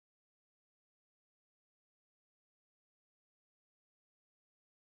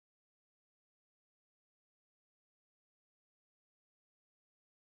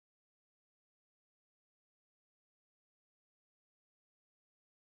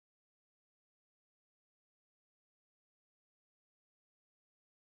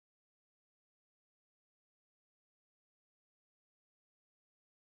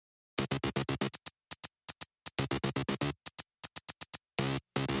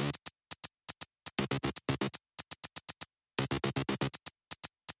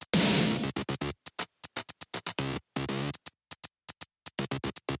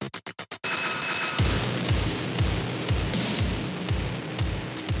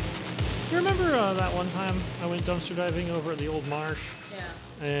You remember that one time I went dumpster diving over at the old marsh?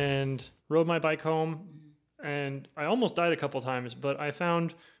 Yeah. And rode my bike home, and I almost died a couple times, but I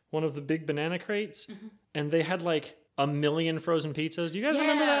found one of the big banana crates, and they had like a million frozen pizzas. Do you guys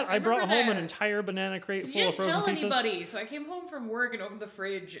remember that? I brought home an entire banana crate full of frozen pizzas. You didn't tell anybody, so I came home from work and opened the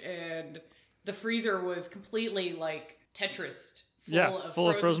fridge, and the freezer was completely like Tetris full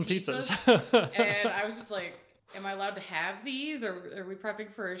of frozen pizzas. And I was just like, am I allowed to have these, or are we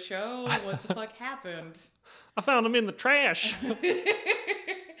prepping for a show? What the fuck happened? I found them in the trash.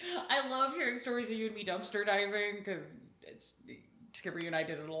 I love hearing stories of you and me dumpster diving, because Skipper, you and I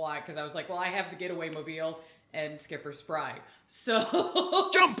did it a lot, because I was like, well, I have the getaway mobile and Skipper Spry. So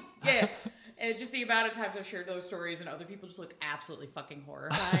jump! Yeah. And just the amount of times I've shared those stories and other people just look absolutely fucking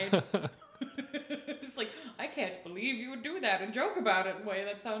horrified. Just like, I can't believe you would do that and joke about it in a way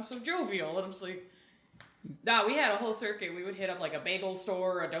that sounds so jovial. And I'm just like, nah, we had a whole circuit. We would hit up like a bagel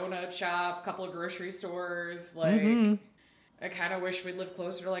store, a donut shop, a couple of grocery stores. Like, I kind of wish we'd lived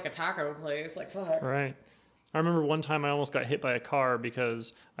closer to like a taco place. Like, fuck. Right. I remember one time I almost got hit by a car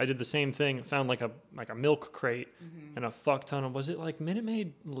because I did the same thing. Found like a milk crate and a fuck ton of, was it like Minute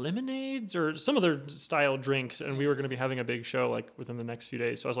Maid lemonades or some other style drinks? And we were going to be having a big show like within the next few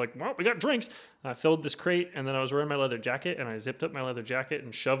days. So I was like, well, we got drinks. And I filled this crate, and then I was wearing my leather jacket, and I zipped up my leather jacket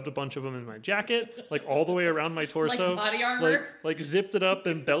and shoved a bunch of them in my jacket, like all the way around my torso. Like body armor? Like zipped it up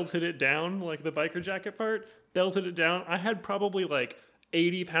and belted it down, like the biker jacket part. Belted it down. I had probably like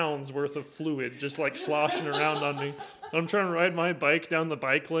 80 pounds worth of fluid just like sloshing around on me. I'm trying to ride my bike down the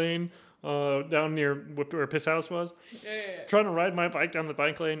bike lane down near where Piss House was. Yeah. Trying to ride my bike down the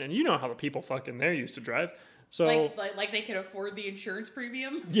bike lane, and you know how the people fucking there used to drive. So like they could afford the insurance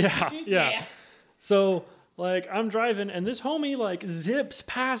premium? Yeah. So like I'm driving, and this homie like zips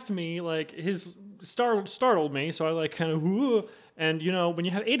past me, like his startled me, so I like kind of whoo. And, you know, when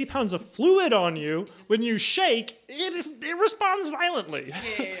you have 80 pounds of fluid on you, when you shake, it responds violently.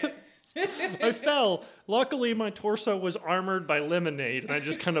 Yeah. I fell. Luckily, my torso was armored by lemonade, and I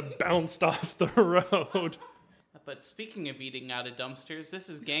just kind of bounced off the road. But speaking of eating out of dumpsters, this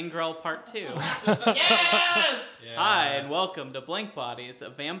is Gangrel Part 2. Yes! Yeah. Hi, and welcome to Blank Bodies, a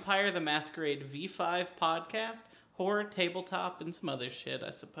Vampire the Masquerade V5 podcast, horror, tabletop, and some other shit,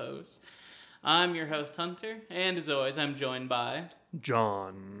 I suppose. I'm your host, Hunter, and as always, I'm joined by...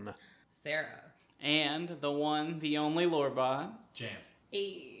 John. Sarah. And the one, the only Lorebot. James.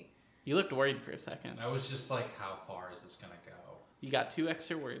 Hey. You looked worried for a second. I was just like, how far is this going to go? You got 2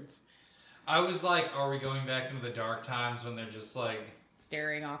 extra words. I was like, are we going back into the dark times when they're just like...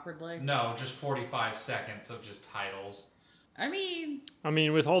 Staring awkwardly? No, just 45 seconds of just titles. I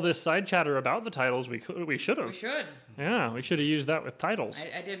mean, with all this side chatter about the titles, we should have. We should. Yeah, we should have used that with titles.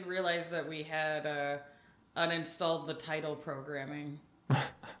 I didn't realize that we had uninstalled the title programming.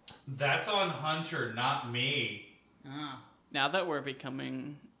 That's on Hunter, not me. Ah. Now that we're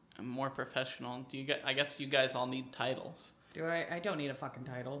becoming more professional, I guess you guys all need titles. Do I? I don't need a fucking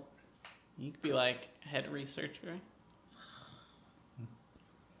title. You could be like head researcher.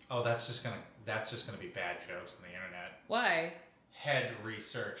 Oh, that's just gonna be bad jokes on the internet. Why? Head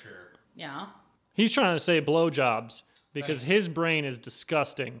researcher. Yeah. He's trying to say blowjobs because his brain is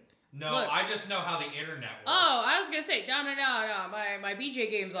disgusting. No, Look. I just know how the internet works. Oh, I was gonna say no. My BJ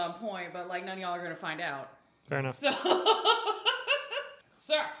game's on point, but like none of y'all are gonna find out. Fair enough.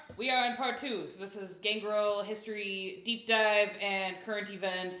 So, we are in part 2. So this is Gangrel history deep dive and current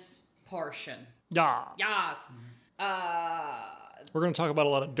events portion. Yeah. Yes. We're going to talk about a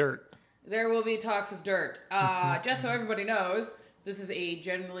lot of dirt. There will be talks of dirt. Just so everybody knows, this is a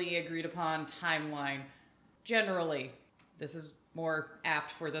generally agreed upon timeline. Generally, this is more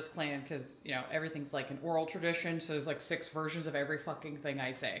apt for this clan because, you know, everything's like an oral tradition, so there's like 6 versions of every fucking thing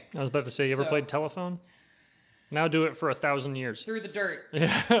I say. I was about to say, you ever played telephone? Now do it for 1,000 years. Through the dirt.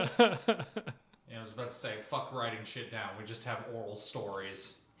 Yeah. Yeah, I was about to say, fuck writing shit down. We just have oral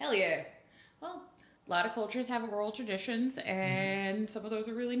stories. Hell yeah. Well, a lot of cultures have oral traditions, and some of those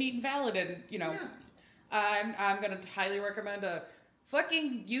are really neat and valid, and, you know, I'm going to highly recommend a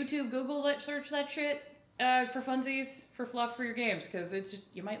fucking YouTube, Google that, search that shit for funsies, for fluff for your games, because it's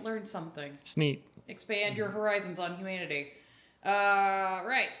just, you might learn something. It's neat. Expand your horizons on humanity.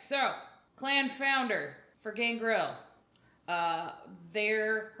 Right, so, clan founder for Gangrel.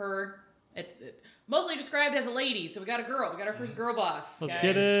 It's mostly described as a lady, so we got a girl. We got our first girl boss. Let's guys.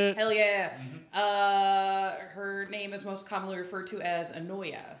 get it. Hell yeah. Her name is most commonly referred to as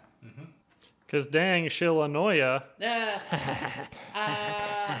Anoya. Because dang, she'll annoy ya. There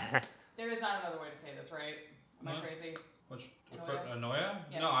is not another way to say this, right? Am I crazy? For Anoia?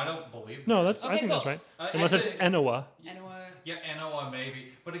 Yeah. No, I don't believe No, that. that's I Okay, think that's cool. right. Unless it's Actually, Enoa. Enoa. Yeah, Enoa maybe.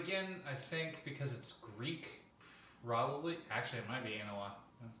 But again, I think because it's Greek, probably. Actually, it might be Enoa.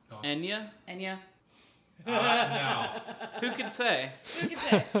 Go on. Enya? Enya. No. Who could say? Who can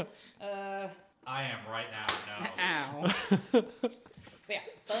say? I am right now. No. Ow. But yeah,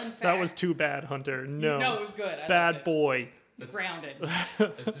 fun fact. That was too bad, Hunter. No. No, it was good. I loved Bad it. boy. Grounded.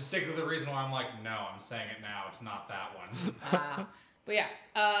 It's distinctly the reason why I'm like, no, I'm saying it now. It's not that one. But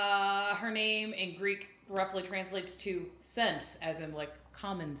yeah, her name in Greek roughly translates to sense, as in like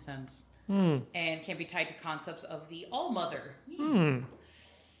common sense, and can be tied to concepts of the All-Mother.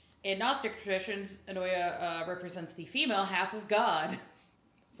 In Gnostic traditions, Anoia represents the female half of God.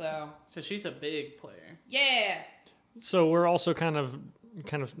 So She's a big player. yeah, So we're also kind of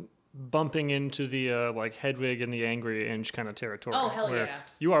bumping into the like Hedwig and the Angry Inch kind of territory. Oh, hell where yeah.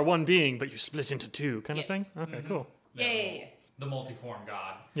 You are one being, but you split into two kind of thing. Yes. Okay, cool. yeah. The multiform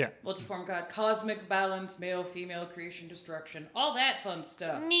god. Yeah. Multiform God, cosmic balance, male, female, creation, destruction, all that fun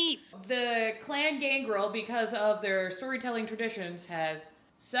stuff. Neat. The clan Gangrel, because of their storytelling traditions, has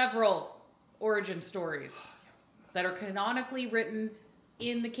several origin stories that are canonically written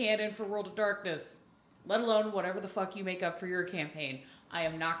in the canon for World of Darkness, let alone whatever the fuck you make up for your campaign. I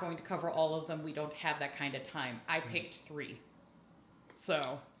am not going to cover all of them. We don't have that kind of time. I picked 3.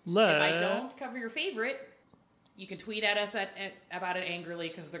 So, if I don't cover your favorite, you can tweet at us about it angrily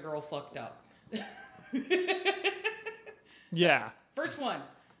because the girl fucked up. Yeah. First one.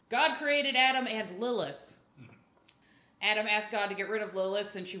 God created Adam and Lilith. Adam asked God to get rid of Lilith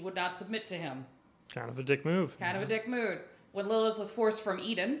since she would not submit to him. Kind of a dick move. Kind of a dick mood. When Lilith was forced from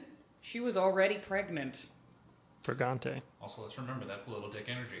Eden, she was already pregnant. For Gante. Also, let's remember that's little dick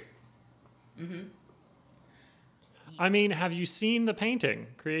energy. I mean, have you seen the painting,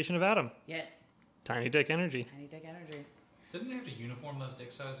 Creation of Adam? Yes. Tiny dick energy. Tiny dick energy. Didn't they have to uniform those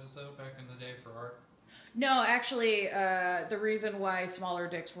dick sizes though back in the day for art? No, actually, the reason why smaller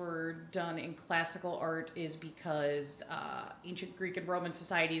dicks were done in classical art is because ancient Greek and Roman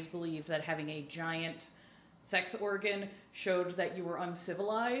societies believed that having a giant sex organ showed that you were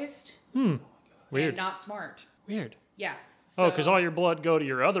uncivilized Weird. and not smart. Weird. Yeah. Oh, So, because all your blood go to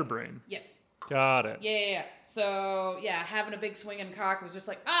your other brain. Yes. Got it. Yeah. So, yeah, having a big swinging cock was just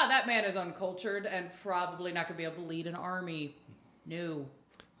like, that man is uncultured and probably not going to be able to lead an army. No.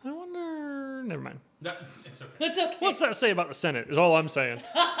 I wonder... Never mind. No, it's okay. That's okay. What's that say about the Senate is all I'm saying.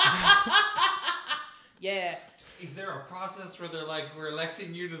 Yeah. Is there a process where they're like, we're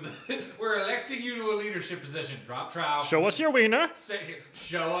electing you to a leadership position? Drop trowel. Show us your wiener.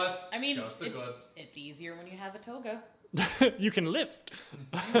 Show us. I mean, show us the goods. it's easier when you have a toga. You can lift.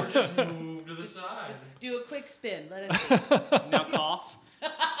 Or just move to the side. Do a quick spin. Let it see. Now cough.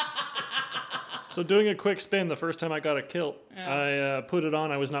 So doing a quick spin, the first time I got a kilt, I put it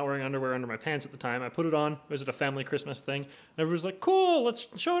on. I was not wearing underwear under my pants at the time. I put it on. It was at a family Christmas thing. And everybody's like, cool, let's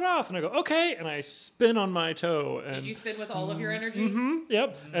show it off. And I go, okay. And I spin on my toe. And Did you spin with all of your energy?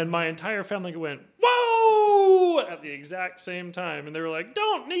 Yep. And my entire family went, whoa, at the exact same time. And they were like,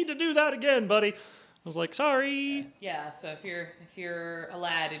 don't need to do that again, buddy. I was like, sorry. Yeah, so if you're a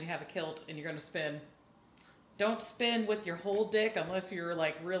lad and you have a kilt and you're going to spin, don't spin with your whole dick unless you're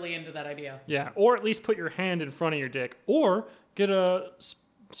like really into that idea. Yeah. Or at least put your hand in front of your dick. Or get a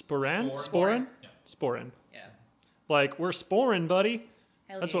sporan? Sporin? Yeah. Sporin. Yeah. Like, we're sporin, buddy.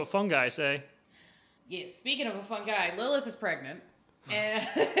 Hell That's yeah. what fungi say. Yeah, speaking of a fun guy, Lilith is pregnant. And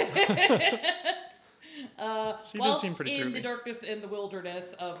She did whilst seem pretty in groovy. the darkness in the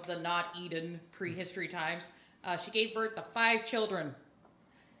wilderness of the not Eden prehistory times, she gave birth to 5 children.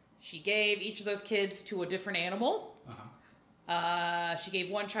 She gave each of those kids to a different animal. She gave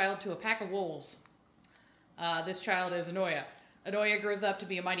one child to a pack of wolves. This child is Anoia. Anoia grows up to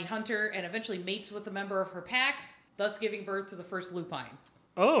be a mighty hunter and eventually mates with a member of her pack, thus giving birth to the first lupine.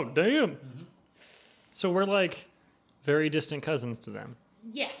 Oh, damn. So we're like very distant cousins to them.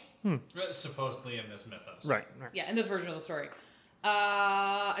 Yeah. Supposedly in this mythos. Right. Yeah, in this version of the story.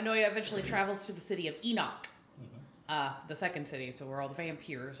 Anoia eventually travels to the city of Enoch. The second city, so where all the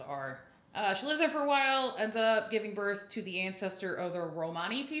vampires are. She lives there for a while, ends up giving birth to the ancestor of the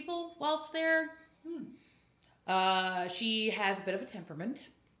Romani people whilst there. She has a bit of a temperament,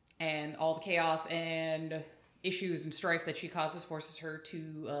 and all the chaos and issues and strife that she causes forces her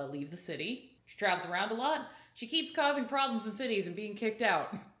to leave the city. She travels around a lot. She keeps causing problems in cities and being kicked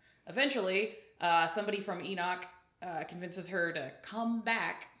out. Eventually, somebody from Enoch convinces her to come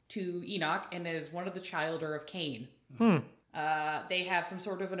back to Enoch and is one of the childer of Cain. They have some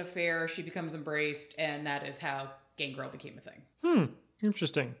sort of an affair. She becomes embraced, and that is how Gangrel became a thing.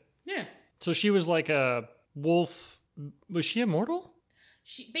 Interesting. Yeah. So she was like a wolf Was she immortal?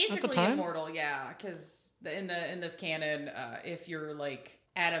 She basically time? immortal, yeah. Because in this canon, if you're like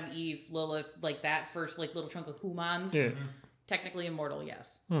Adam, Eve, Lilith, like that first like little chunk of humans, Yeah. technically immortal,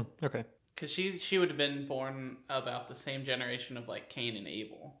 yes. Okay. Because she would have been born about the same generation of like Cain and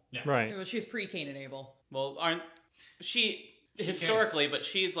Abel. Yeah. Right. Well, she's pre-Cain and Abel. Well, aren't she historically? But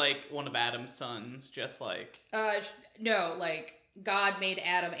she's like one of Adam's sons, just like No, like God made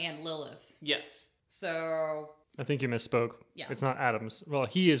Adam and Lilith. yes. So I think you misspoke. Yeah. It's not Adam's. Well,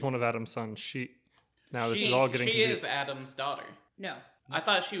 he is one of Adam's sons. Now this is all getting She confused. is Adam's daughter. no. I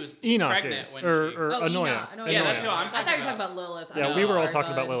thought she was Enoch pregnant is, when or she. or Oh, Anoia. Enoch. Anoia. Yeah, that's Anoia. who I'm I talking thought you were about. talking about Lilith. Yeah, I'm we were all sorry, talking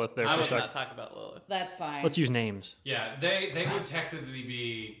bud. about Lilith there I for a was sec. not talking about Lilith. That's fine. Let's use names. Yeah, they would technically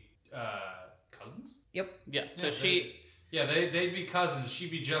be cousins. Yep. Yeah, so Yeah, they'd be cousins.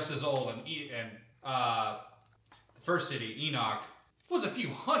 She'd be just as old, and the first city, Enoch, was a few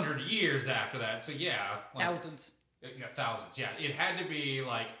hundred years after that. So yeah, like, Thousands. Yeah, thousands. Yeah, it had to be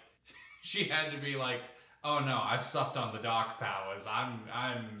like she had to be like, oh no, I've supped on the dark powers. I'm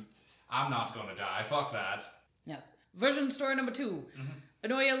not going to die. Fuck that. Yes. Version story number 2.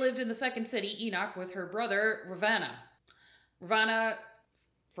 Anoia lived in the second city, Enoch, with her brother, Ravana. Ravana,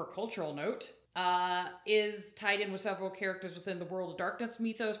 for cultural note, is tied in with several characters within the World of Darkness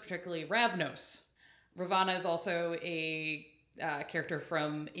mythos, particularly Ravnos. Ravana is also a character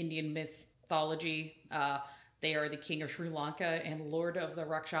from Indian mythology. They are the king of Sri Lanka and lord of the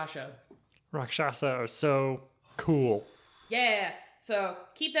Rakshasa. Rakshasa are so cool. Yeah, so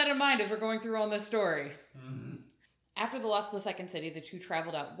keep that in mind as we're going through on this story. After the loss of the second city, the two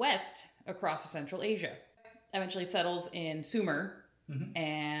traveled out west across Central Asia. Eventually settles in Sumer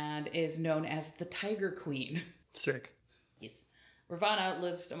and is known as the Tiger Queen. Sick. Yes. Ravana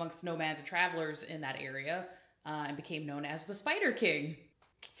lives amongst nomads and travelers in that area and became known as the Spider King.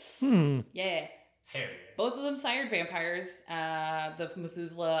 Yeah. Hell yeah. Both of them sired vampires, the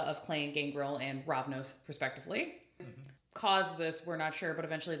Methuselah of Clan Gangrel and Ravnos, respectively. Caused this, we're not sure, but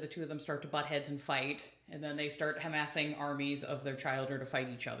eventually the two of them start to butt heads and fight, and then they start amassing armies of their children to fight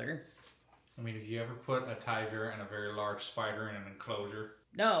each other. I mean, have you ever put a tiger and a very large spider in an enclosure?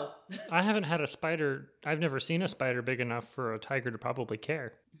 No. I haven't had a spider. I've never seen a spider big enough for a tiger to probably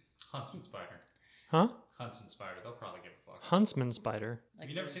care. Huntsman spider. Huh? Huntsman spider. They'll probably give a fuck. Huntsman spider. Have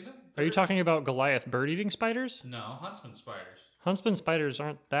you never seen them? Are you talking about Goliath bird-eating spiders? No, huntsman spiders. Huntsman spiders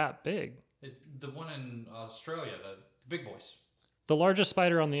aren't that big. The one in Australia, the big boys. The largest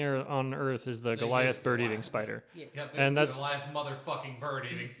spider on on Earth is the Goliath bird-eating Goliath. spider. Yeah, And that's- the live motherfucking bird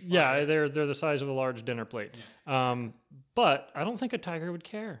eating. Yeah, they're the size of a large dinner plate. But I don't think a tiger would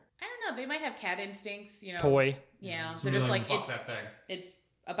care. I don't know, they might have cat instincts, you know. Toy. Yeah, they're just like, fuck that thing. it's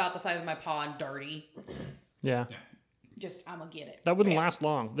about the size of my paw and darty. Yeah. Just, I'm gonna get it. That wouldn't Bam. last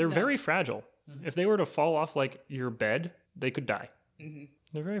long. They're very fragile. If they were to fall off like your bed, they could die.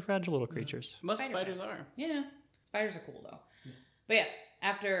 They're very fragile little creatures. Most Spider spiders webs. are. Yeah, spiders are cool though. But yes,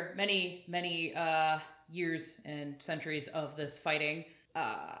 after many years and centuries of this fighting,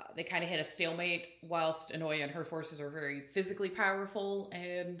 they kind of hit a stalemate. Whilst Anoia and her forces are very physically powerful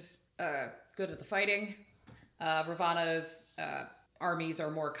and good at the fighting, Ravana's armies are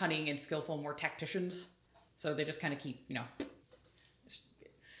more cunning and skillful, more tacticians. So they just kind of keep,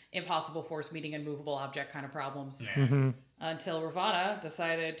 impossible force meeting immovable object kind of problems. Until Ravana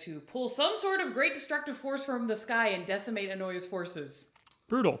decided to pull some sort of great destructive force from the sky and decimate Anoia's forces.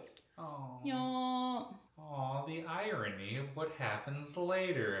 Brutal. Oh, Yeah. the irony of what happens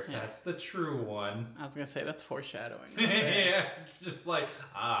later, if that's the true one. I was gonna say that's foreshadowing. Yeah, it's just like,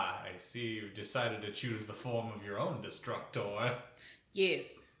 I see you've decided to choose the form of your own destructor.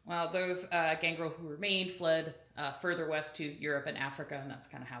 Yes. Well, those Gangrel who remained fled further west to Europe and Africa, and that's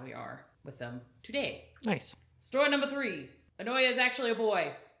kind of how we are with them today. Nice. Story number 3. Anoia is actually a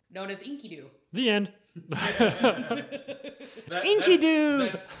boy, known as Enkidu. The end. Enkidu!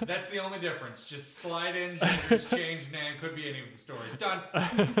 That's the only difference. Just slide in, genders, change name, could be any of the stories. Done.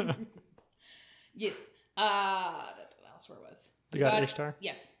 Yes. What else where it was? The god Ishtar?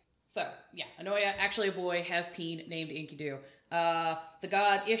 Yes. So, yeah, Anoia, actually a boy, has been named Enkidu. The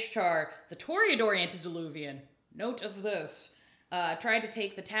god Ishtar, the Toreador antediluvian, note of this, tried to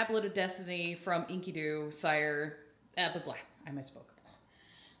take the Tablet of Destiny from Enkidu, sire... I misspoke.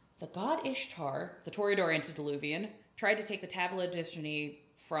 The god Ishtar, the Toreador antediluvian, tried to take the Tablet of Destiny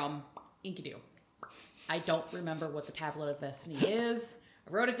from Enkidu. I don't remember what the Tablet of Destiny is.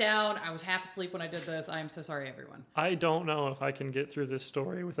 I wrote it down. I was half asleep when I did this. I am so sorry, everyone. I don't know if I can get through this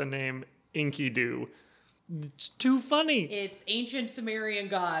story with a name Enkidu. It's too funny. It's ancient Sumerian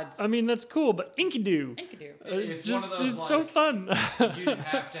gods. I mean, that's cool, but Enkidu. Enkidu. It's one of just, those, it's so like, fun. You'd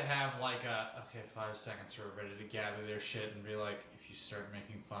have to have like 5 seconds for everybody to gather their shit and be like, if you start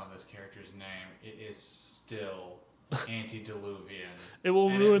making fun of this character's name, it is still antediluvian. It will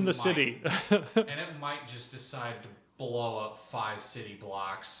And ruin it the might- city. And it might just decide to blow up 5 city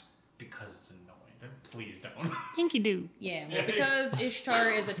blocks because it's annoying. Please don't. Enkidu. Yeah, well, because Ishtar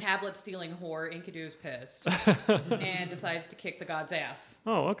is a tablet-stealing whore, Enkidu's pissed and decides to kick the god's ass.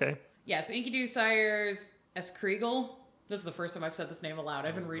 Oh, okay. Yeah, so Enkidu sires Eskrigel. This is the first time I've said this name aloud.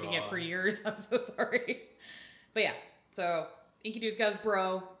 I've been reading it for years. I'm so sorry. But yeah, so Enkidu's got his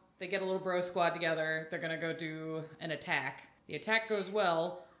bro. They get a little bro squad together. They're going to go do an attack. The attack goes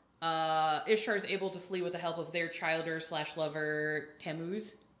well. Ishtar is able to flee with the help of their childer/lover,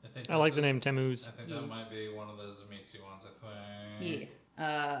 Tammuz. I like the name Tammuz. I think Yeah. that might be one of those Mitsu ones, I think.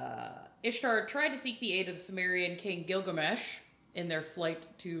 Yeah. Ishtar tried to seek the aid of the Sumerian king Gilgamesh in their flight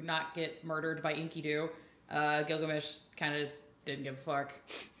to not get murdered by Enkidu. Gilgamesh kind of didn't give a fuck.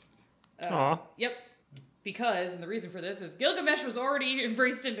 Aw. Yep. Because, and the reason for this is Gilgamesh was already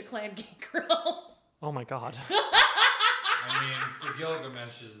embraced into Clan Gangrel. Oh my god. I mean, for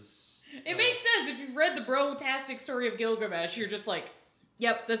Gilgamesh's... It makes sense. If you've read the bro-tastic story of Gilgamesh, you're just like,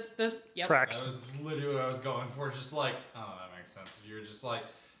 yep, yep. Tracks. That was literally what I was going for. Just like, oh, that makes sense. You're just like,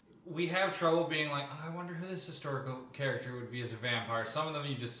 we have trouble being like, oh, I wonder who this historical character would be as a vampire. Some of them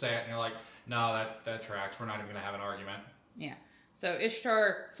you just say it and you're like, no, that tracks. We're not even going to have an argument. Yeah. So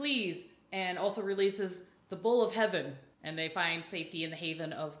Ishtar flees and also releases the Bull of Heaven, and they find safety in the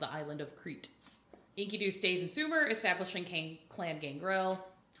haven of the island of Crete. Enkidu stays in Sumer, establishing Clan Gangrel.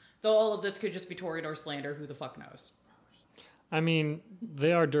 Though all of this could just be Toreador slander, who the fuck knows? I mean,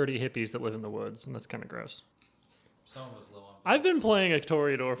 they are dirty hippies that live in the woods, and that's kind of gross. Some of us live on. I've been playing a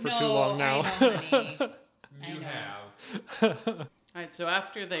Toreador for too long now. I know, honey. You I know. have. Alright, so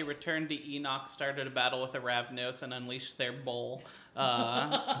after they returned to Enoch, started a battle with Aravnos, and unleashed their bull,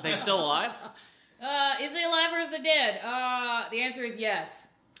 they still alive? Is they alive or is they dead? The answer is yes.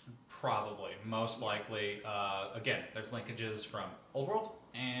 Probably. Most likely. Again, there's linkages from Old World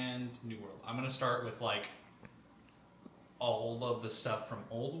and New World. I'm going to start with, like, all of the stuff from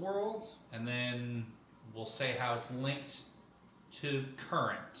Old World, and then we'll say how it's linked to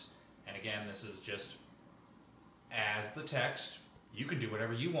current. And again, this is just as the text. You can do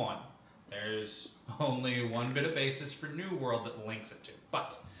whatever you want. There's only one bit of basis for New World that links it to.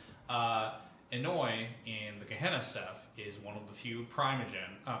 But Enoi in the Gehenna stuff is one of the few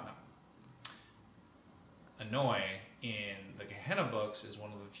Primogen. Enoi in the Gehenna books is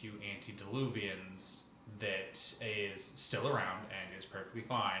one of the few antediluvians that is still around and is perfectly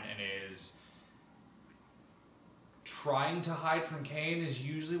fine and is trying to hide from Cain is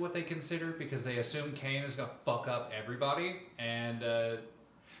usually what they consider because they assume Cain is going to fuck up everybody. And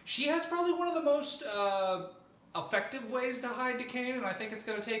she has probably one of the most effective ways to hide to Cain, and I think it's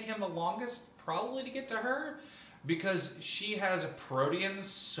going to take him the longest probably to get to her because she has a protean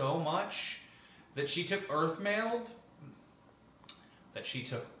so much that she took Earth Meld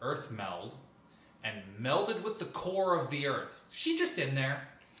and melded with the core of the Earth. She just in there.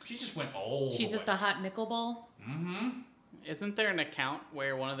 She just went all She's the just way. a hot nickel ball. Mm-hmm. Isn't there an account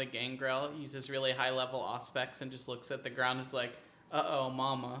where one of the Gangrel uses really high-level aspects and just looks at the ground and is like, uh-oh,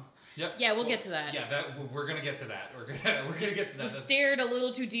 mama. Yep. Yeah, we'll get to that. Yeah, we're gonna get to that. We're gonna get to that. You That's- stared a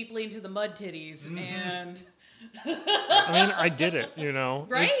little too deeply into the mud titties, and I mean, I did it, you know.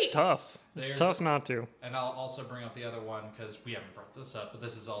 Right? It's tough. It's There's- tough not to. And I'll also bring up the other one because we haven't brought this up, but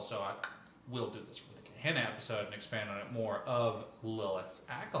this is also I will do this for the Gehenna episode and expand on it more of Lilith's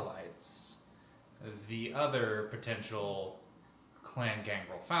acolytes. The other potential Clan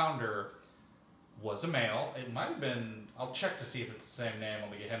Gangrel founder was a male. It might have been. I'll check to see if it's the same name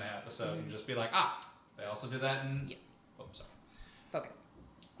on the Gehenna episode and just be like, they also did that in. yes, Oh, sorry. focus.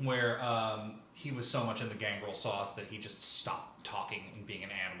 Where he was so much in the Gangrel sauce that he just stopped talking and being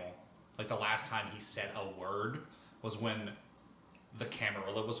an animal. Like the last time he said a word was when the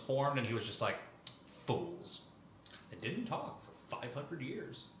Camarilla was formed, and he was just like, fools. They didn't talk for 500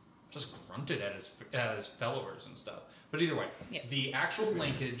 years. Just grunted at his followers and stuff. But either way, Yes. the actual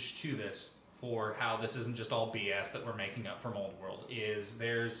linkage to this for how this isn't just all BS that we're making up from Old World is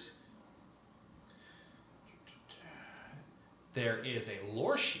there is a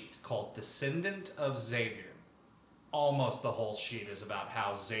lore sheet called Descendant of Xavier. Almost the whole sheet is about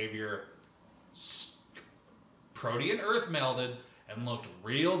how Xavier protean earth melded and looked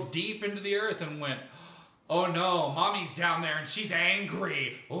real deep into the earth and went, oh no, mommy's down there and she's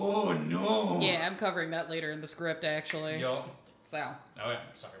angry. Oh no. Yeah, I'm covering that later in the script, actually. Yo. So, Oh yeah,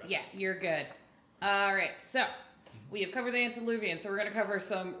 sorry about yeah, you're good. All right, so we have covered the antediluvian, so we're going to cover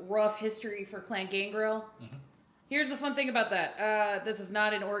some rough history for Clan Gangrel. Here's the fun thing about that. This is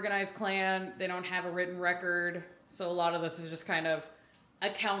not an organized clan. They don't have a written record, so a lot of this is just kind of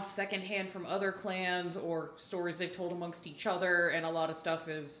accounts secondhand from other clans or stories they've told amongst each other, and a lot of stuff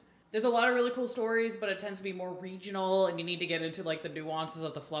is... There's a lot of really cool stories, but it tends to be more regional, and you need to get into like the nuances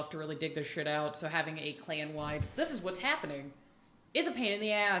of the fluff to really dig this shit out. So having a clan-wide, this is what's happening, is a pain in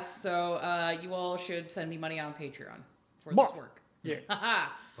the ass. So you all should send me money on Patreon for this work. Yeah. Haha.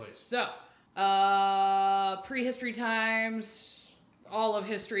 Please. So, prehistory times, all of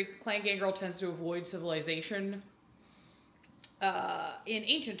history, Clan Gangrel tends to avoid civilization. In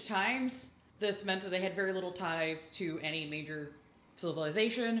ancient times, this meant that they had very little ties to any major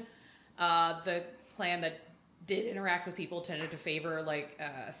civilization. The clan that did interact with people tended to favor like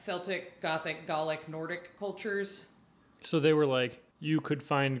Celtic, Gothic, Gallic, Nordic cultures. So they were like, you could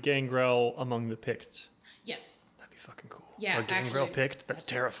find Gangrel among the Picts. Yes. That'd be fucking cool. Yeah, Or Gangrel actually, Pict? That's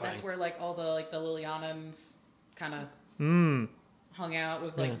terrifying. That's where like all the the Lilianans kind of hung out.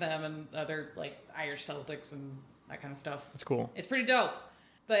 Was like them and other like Irish Celtics and that kind of stuff. That's cool. It's pretty dope.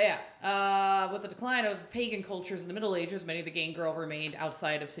 But yeah, with the decline of pagan cultures in the Middle Ages, many of the Gangrel remained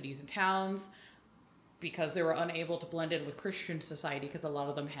outside of cities and towns because they were unable to blend in with Christian society because a lot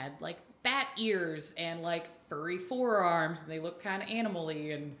of them had like bat ears and like furry forearms and they looked kind of animal-y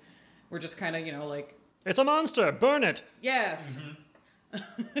and were just kind of, you know, like... It's a monster! Burn it! Yes!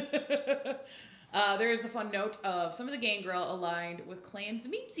 There is the fun note of some of the Gangrel aligned with Clan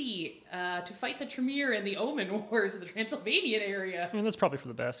Tzimisce to fight the Tremere in the Omen Wars in the Transylvanian area. I mean, that's probably for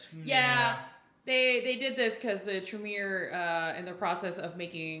the best. Yeah, they did this because the Tremere, in the process of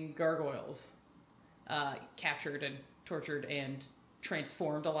making gargoyles, captured and tortured and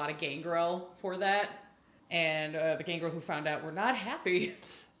transformed a lot of Gangrel for that. And the Gangrel who found out were not happy.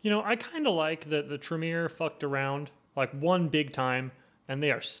 You know, I kind of like that the Tremere fucked around like one big time, and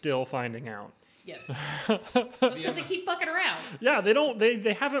they are still finding out. Yes. That's because they keep fucking around. Yeah,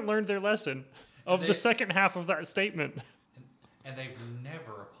 they haven't learned their lesson of the second half of that statement. And they've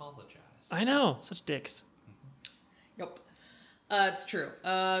never apologized. I know, such dicks. Yep. It's true.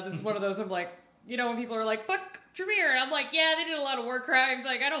 This is one of those I'm like, you know, when people are like, fuck Tremere, I'm like, yeah, they did a lot of war crimes.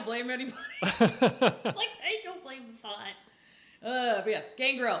 Like, I don't blame anybody. Like, I don't blame the fun. But yes,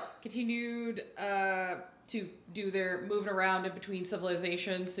 Gangrel continued to do their moving around in between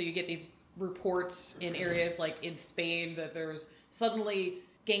civilizations. So you get these reports in areas like in Spain that there's suddenly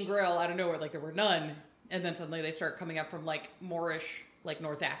Gangrel out of nowhere, like there were none. And then suddenly they start coming up from like Moorish, like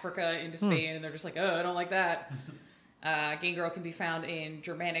North Africa into Spain. And they're just like, oh, I don't like that. Gangrel can be found in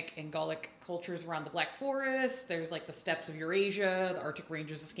Germanic and Gallic cultures around the Black Forest. There's like the steppes of Eurasia, the Arctic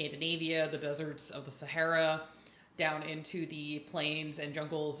ranges of Scandinavia, the deserts of the Sahara, down into the plains and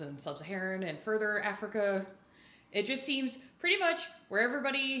jungles in Sub-Saharan and further Africa. It just seems pretty much where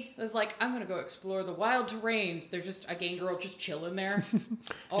everybody is like, I'm going to go explore the wild terrains. There's just a Gangrel just chilling there.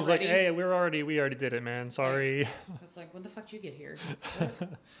 He's like, hey, we already did it, man. Sorry. It's like, when the fuck did you get here?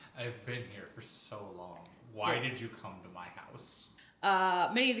 I've been here for so long. Why did you come to my house?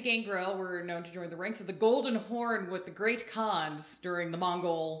 Many of the Gangrel were known to join the ranks of the Golden Horn with the Great Khans during the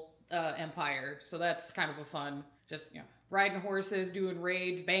Mongol Empire. So that's kind of a fun, just, you know, riding horses, doing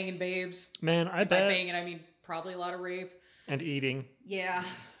raids, banging babes. Man, I bet. By banging, I mean probably a lot of rape. And eating. Yeah.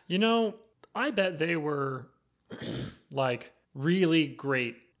 You know, I bet they were like really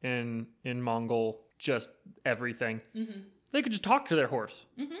great in Mongol, just everything. Mm-hmm. They could just talk to their horse.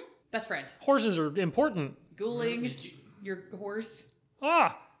 Mm-hmm. Best friend. Horses are important. Ghouling your horse.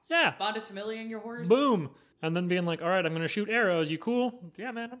 Ah, yeah. Bondus familiaring your horse. Boom. And then being like, all right, I'm going to shoot arrows. You cool?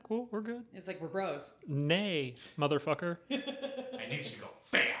 Yeah, man, I'm cool. We're good. It's like, we're bros. Nay, motherfucker. I need you to go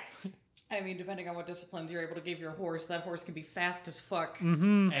fast. I mean, depending on what disciplines you're able to give your horse, that horse can be fast as fuck.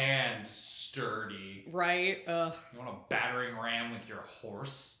 Mm-hmm. And sturdy. Right? Ugh. You want a battering ram with your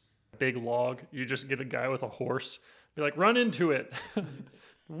horse? Big log. You just get a guy with a horse. Be like, run into it.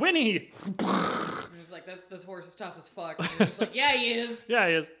 Winnie! And it's like, this horse is tough as fuck. And you're just like, yeah, he is. Yeah,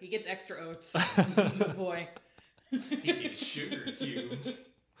 he is. He gets extra oats. Good boy. He gets sugar cubes.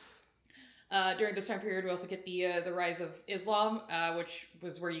 During this time period, we also get the rise of Islam, which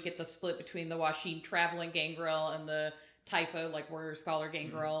was where you get the split between the Washin traveling Gangrel and the Taifa, like warrior scholar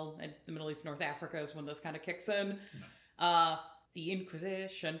Gangrel, and the Middle East and North Africa is when this kind of kicks in. The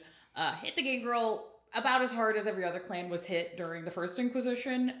Inquisition hit the Gangrel about as hard as every other clan was hit during the First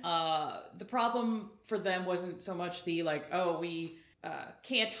Inquisition. The problem for them wasn't so much the like, oh, we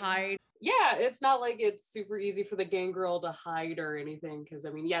can't hide. Yeah, it's not like it's super easy for the Gangrel to hide or anything, because I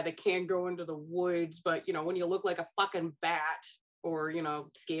mean, yeah, they can go into the woods, but you know, when you look like a fucking bat, or,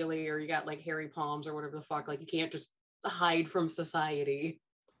 scaly, or you got like hairy palms or whatever the fuck. Like you can't just hide from society.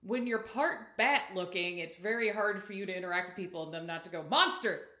 When you're part bat looking, it's very hard for you to interact with people and them not to go,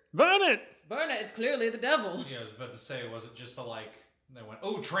 monster! Burn it! Burn it, it's clearly the devil. Yeah, I was about to say, was it just they went,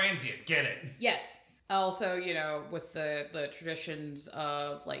 oh, transient, get it. Yes. Also, with the traditions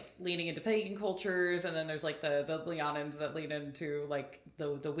of like leaning into pagan cultures, and then there's like the Leonins that lean into like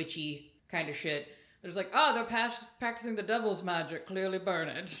the witchy kind of shit. There's like, oh, they're practicing the devil's magic, clearly burn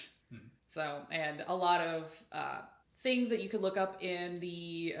it. So, and a lot of things that you could look up in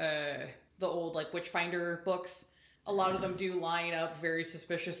the old like Witchfinder books, a lot of them do line up very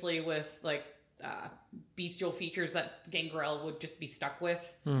suspiciously with like bestial features that Gangrel would just be stuck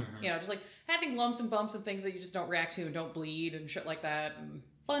with. Just like having lumps and bumps and things that you just don't react to and don't bleed and shit like that. And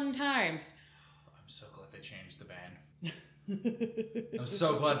fun times. I'm so glad they changed the ban. I'm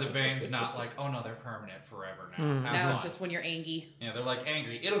so glad the ban's not like, oh no, they're permanent forever now. Now it's just when you're angry. Yeah, they're like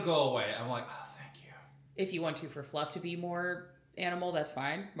angry. It'll go away. I'm like, oh, thank you. If you want to for fluff to be more animal, that's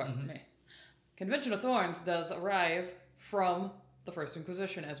fine. But Convention of Thorns does arise from the First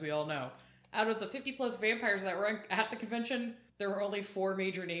Inquisition, as we all know. Out of the 50 plus vampires that were at the convention, there were only 4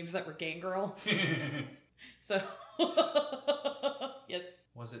 major names that were Gangrel. So, yes.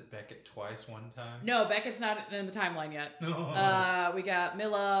 Was it Beckett twice one time? No, Beckett's not in the timeline yet. We got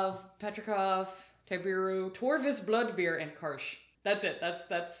Milov, Petrikov, Tibiru, Torvis, Bloodbeer, and Karsh. That's it.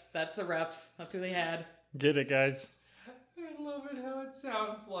 That's the reps. That's who they had. Get it, guys. I love it how it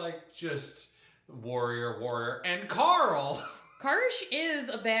sounds like just warrior, and Carl. Karsh is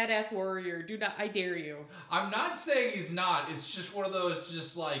a badass warrior. I dare you. I'm not saying he's not. It's just one of those,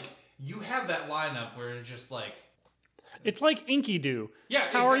 just like, you have that lineup where it's just like... It's like Enkidu. Yeah,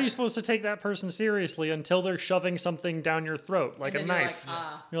 How are you supposed to take that person seriously until they're shoving something down your throat, like a knife?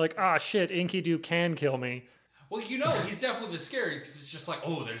 You're like, shit, Enkidu can kill me. Well, he's definitely the scary, because it's just like,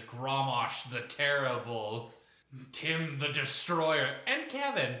 oh, there's Grommash the Terrible, Tim the Destroyer, and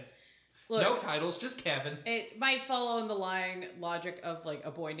Kevin. Look, no titles, just Kevin. It might follow in the logic of like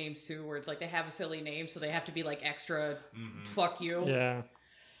a boy named Sue, where it's like they have a silly name, so they have to be like extra fuck you. Yeah.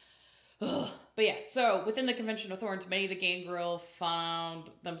 But yeah, so within the Convention of Thorns, many of the Gangrel found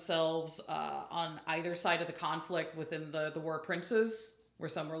themselves on either side of the conflict within the War Princes, where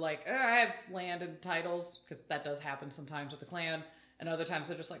some were like, I have land and titles, because that does happen sometimes with the clan, and other times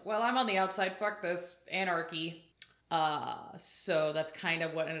they're just like, well, I'm on the outside, fuck this, anarchy. So that's kind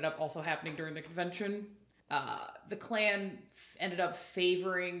of what ended up also happening during the convention. The clan ended up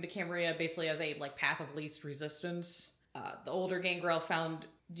favoring the Camarilla basically as a like path of least resistance. The older Gangrel found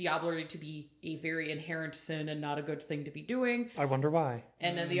Diablerie to be a very inherent sin and not a good thing to be doing. I wonder why.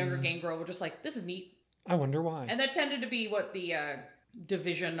 And then the younger Gangrel were just like, this is neat. I wonder why. And that tended to be what the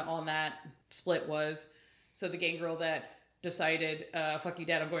division on that split was. So the Gangrel that decided, fuck you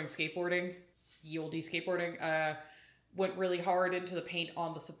dad, I'm going skateboarding, ye olde skateboarding, went really hard into the paint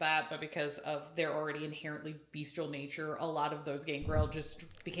on the Sabbat, but because of their already inherently bestial nature, a lot of those Gangrel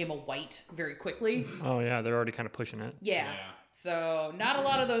just became a white very quickly. Oh yeah, they're already kind of pushing it. Yeah. So not a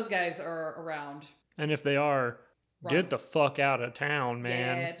lot of those guys are around. And if they are, get the fuck out of town,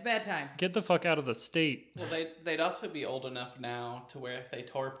 man. Yeah, it's a bad time. Get the fuck out of the state. Well, they'd also be old enough now to where if they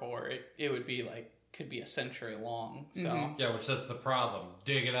torpor, it would be like, could be a century long. So Yeah, which that's the problem.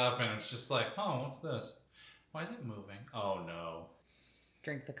 Dig it up and it's just like, oh, what's this? Why is it moving? Oh no.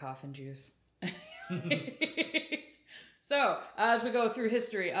 Drink the coffin juice. So, as we go through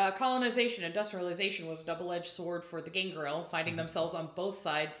history, colonization, industrialization was a double-edged sword for the Gangrel, finding themselves on both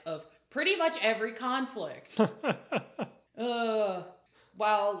sides of pretty much every conflict.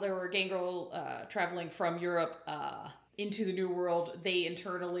 While there were Gangrel traveling from Europe into the New World, they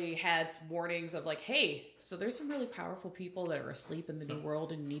internally had some warnings of like, hey, so there's some really powerful people that are asleep in the New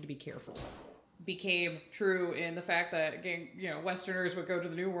World and you need to be careful. Became true in the fact that Westerners would go to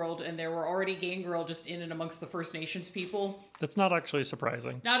the New World and there were already Gangrel just in and amongst the First Nations people. That's not actually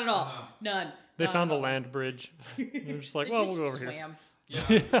surprising. Not at all. None. They found a land bridge. They're just like, well, we'll go over swam. Here. Yeah,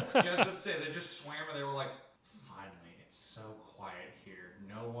 I was about to say, they just swam and they were like, finally, it's so quiet here.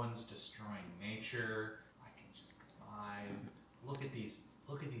 No one's destroying nature. I can just vibe. Look at these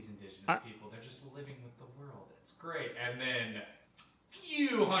indigenous people. They're just living with the world. It's great. And then,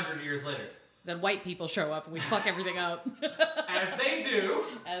 few hundred years later, then white people show up and we fuck everything up. As they do.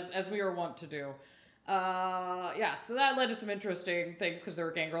 As we are wont to do. So that led to some interesting things because there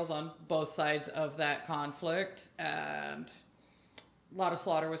were Gangrels on both sides of that conflict. And a lot of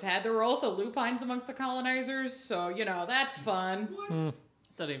slaughter was had. There were also lupines amongst the colonizers. So, that's fun. What?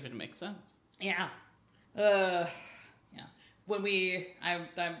 That even makes sense. Yeah. When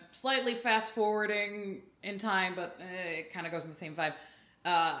I'm slightly fast forwarding in time, but it kind of goes in the same vibe.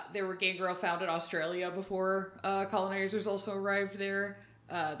 There were gangrel found in Australia before colonizers also arrived there.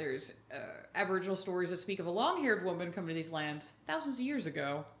 There's Aboriginal stories that speak of a long-haired woman coming to these lands thousands of years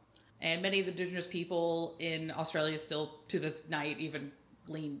ago. And many of the indigenous people in Australia still, to this night, even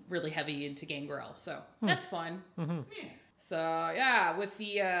lean really heavy into gangrel. So that's fun. Yeah. So, yeah, with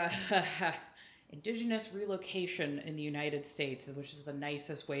the indigenous relocation in the United States, which is the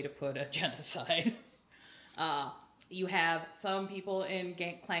nicest way to put a genocide, you have some people in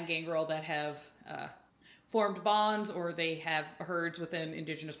Clan Gangrel that have formed bonds, or they have herds within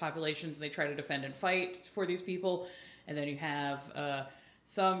indigenous populations, and they try to defend and fight for these people. And then you have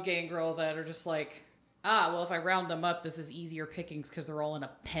some Gangrel that are just like, well, if I round them up, this is easier pickings because they're all in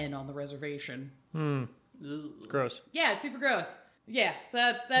a pen on the reservation. Gross. Yeah, it's super gross. Yeah, so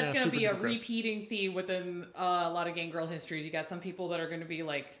that's going to be a super gross. repeating theme within a lot of Gangrel histories. You got some people that are going to be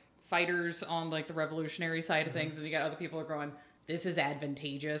like fighters on like the revolutionary side of things, and you got other people who are going, this is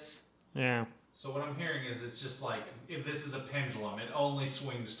advantageous. Yeah. So what I'm hearing is it's just like, if this is a pendulum, it only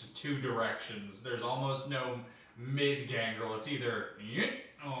swings to two directions. There's almost no mid-gangrel. It's either yit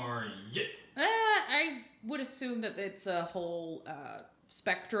or yit. I would assume that it's a whole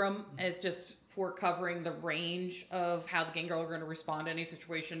spectrum as just for covering the range of how the Gangrel are going to respond to any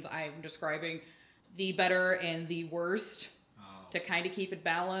situations I'm describing, the better and the worst, to kind of keep it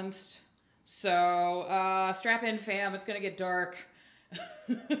balanced. So, strap in, fam. It's going to get dark.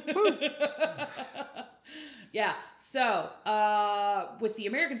 Yeah, so with the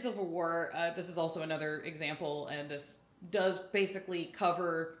American Civil War, this is also another example, and this does basically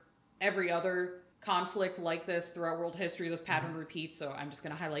cover every other conflict like this throughout world history. This pattern repeats, so I'm just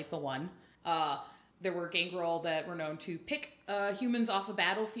going to highlight the one. There were Gangrel that were known to pick humans off of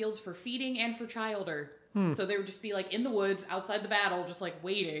battlefields for feeding and for childer. So they would just be like in the woods outside the battle, just like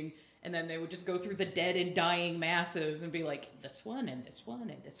waiting. And then they would just go through the dead and dying masses and be like, this one and this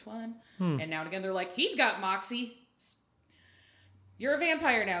one and this one. And now and again, they're like, he's got moxie. You're a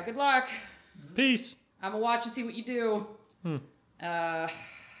vampire now. Good luck. Peace. I'm gonna watch and see what you do.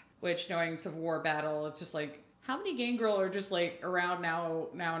 Which, knowing Civil War battle, it's just like, how many Gangrel are just like around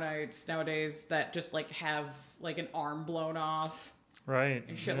nowadays that just like have like an arm blown off Right.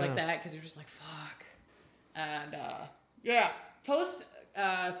 and shit like that? Because you're just like, fuck. And yeah, post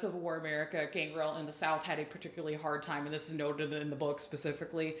Civil War America, Gangrel in the South had a particularly hard time, and this is noted in the book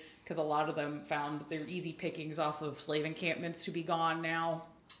specifically because a lot of them found their easy pickings off of slave encampments to be gone now.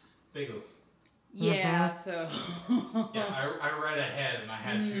 Big oof. Yeah, so Yeah, I read ahead and I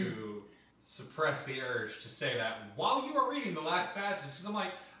had to suppress the urge to say that while you were reading the last passage, because I'm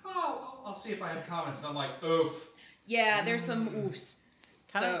like, I'll see if I have comments, and I'm like, oof. yeah, there's some oofs.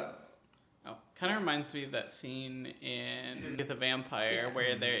 Kind of reminds me of that scene in With a Vampire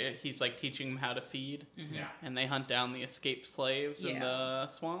where he's like teaching them how to feed, Yeah. and they hunt down the escaped slaves in the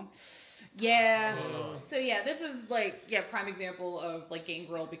swamp. Yeah. So yeah, this is like prime example of like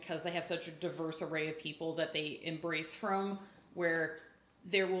Gangrel because they have such a diverse array of people that they embrace from, where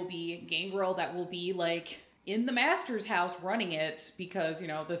there will be Gangrel that will be like in the master's house running it because, you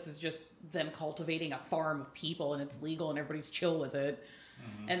know, this is just them cultivating a farm of people and it's legal and everybody's chill with it.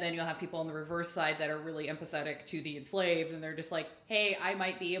 And then you'll have people on the reverse side that are really empathetic to the enslaved, and they're just like, hey, I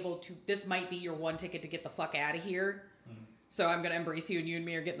might be able to, this might be your one ticket to get the fuck out of here. So I'm going to embrace you, and you and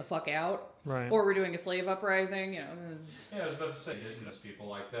me are getting the fuck out. Right. Or we're doing a slave uprising, you know. Yeah, I was about to say indigenous people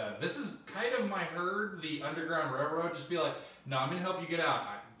like that. This is kind of my herd, the Underground Railroad, just be like, no, I'm going to help you get out.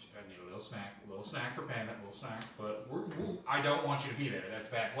 I need a little snack for payment, a little snack, but I don't want you to be there. That's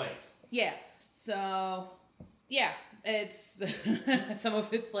a bad place. Yeah. So, yeah, it's, some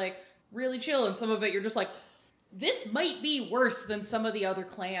of it's like really chill, and some of it you're just like, this might be worse than some of the other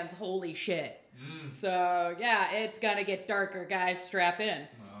clans, holy shit. So, yeah, it's gonna get darker, guys, strap in.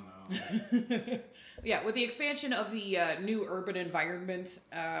 Oh, no. Yeah, with the expansion of the new urban environment,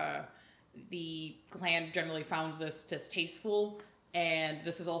 the clan generally found this distasteful, and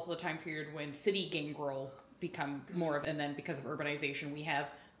this is also the time period when city Gangrel become more of, and then because of urbanization, we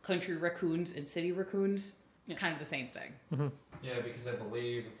have country raccoons and city raccoons, kind of the same thing. Yeah, because I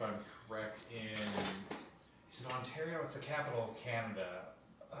believe, if I'm correct, is it Ontario? It's the capital of Canada.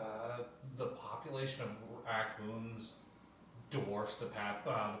 The population of raccoons dwarfs the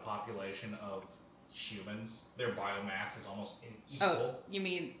population of humans. Their biomass is almost equal. Oh, you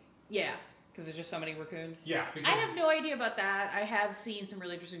mean, yeah, because there's just so many raccoons? Yeah, because I have no idea about that. I have seen some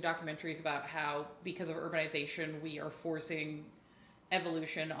really interesting documentaries about how, because of urbanization, we are forcing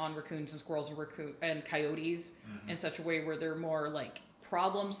evolution on raccoons and squirrels and coyotes in such a way where they're more like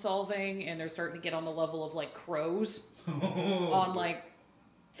problem solving, and they're starting to get on the level of like crows on like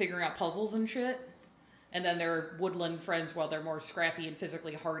figuring out puzzles and shit. And then their woodland friends, while they're more scrappy and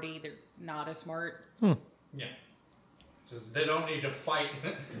physically hardy, they're not as smart. Yeah. Just they don't need to fight.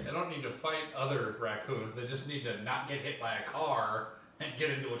 They don't need to fight other raccoons. They just need to not get hit by a car and get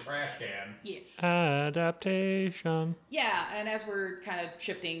into a trash can. Yeah. Adaptation. Yeah, and as we're kind of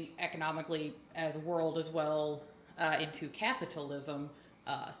shifting economically as a world as well into capitalism,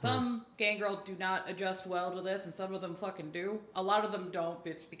 some gangrel do not adjust well to this, and some of them fucking do. A lot of them don't.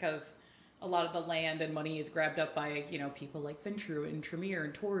 It's because a lot of the land and money is grabbed up by, you know, people like Ventrue and Tremere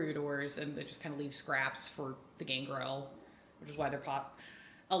and Toreadors, and they just kind of leave scraps for the gangrel, which is why they're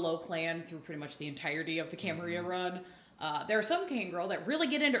a low clan through pretty much the entirety of the Camarilla run. There are some gangrel that really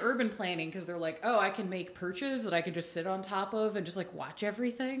get into urban planning because they're like, oh, I can make perches that I can just sit on top of and just like watch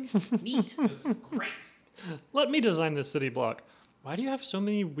everything. Neat. This is great. Let me design this city block. Why do you have so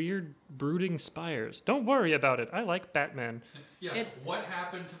many weird brooding spires? Don't worry about it. I like Batman. Yeah. It's- What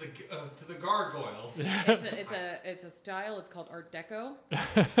happened to the gargoyles? It's a style. It's called Art Deco. I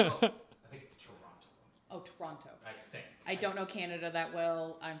think it's Toronto. Oh, Toronto. I think. I don't know Canada that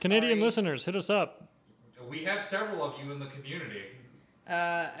well. I'm Canadian sorry. listeners, hit us up. We have several of you in the community.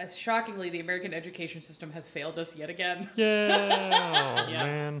 As shockingly, the American education system has failed us yet again. Yeah, Yeah.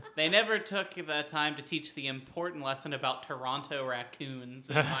 man. They never took the time to teach the important lesson about Toronto raccoons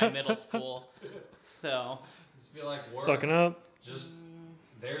in my middle school. So, Just be like, we're Fucking up. just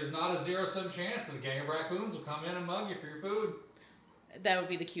there's not a 0-sum chance that a gang of raccoons will come in and mug you for your food. That would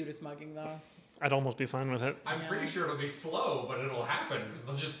be the cutest mugging, though. I'd almost be fine with it. I'm pretty sure it'll be slow, but it'll happen because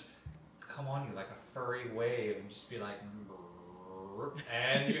they'll just come on you like a furry wave and just be like, "Brrr,"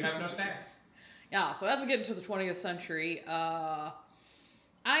 and you have no stance. Yeah, so as we get into the 20th century,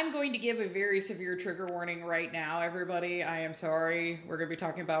 I'm going to give a very severe trigger warning right now, everybody. I am sorry. We're going to be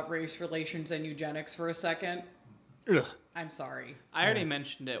talking about race relations and eugenics for a second. Ugh. I'm sorry. I already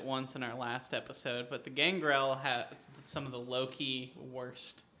mentioned it once in our last episode, but the gangrel has some of the low-key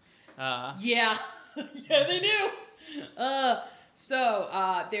worst. Yeah. Yeah, they do.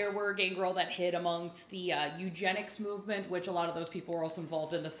 So there were gangrel that hid amongst the eugenics movement, which a lot of those people were also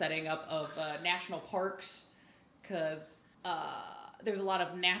involved in the setting up of national parks, because there's a lot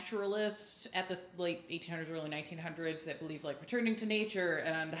of naturalists at the late 1800s, early 1900s that believe like returning to nature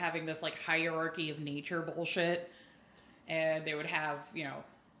and having this like hierarchy of nature bullshit. And they would have, you know,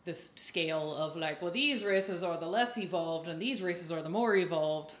 this scale of like, well, these races are the less evolved and these races are the more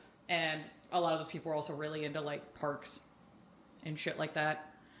evolved. And a lot of those people were also really into like parks and shit like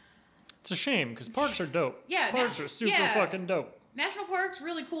that. It's a shame because parks are dope. Yeah, Parks are super yeah. fucking dope. National parks,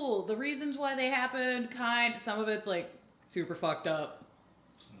 really cool. The reasons why they happened, some of it's like super fucked up.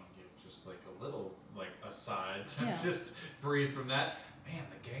 I'm gonna give just like a little like aside to Yeah. just breathe from that. Man,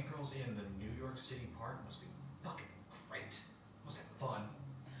 the gangrels in the New York City park must be fucking great. Must have fun.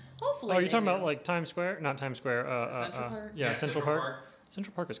 Hopefully. Oh, you're they talking do. about like Times Square? Not Times Square. Central Park? Yeah, Central Park.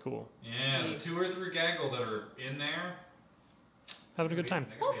 Central Park is cool. Yeah, the 2 or 3 gangrel that are in there. Having a good time.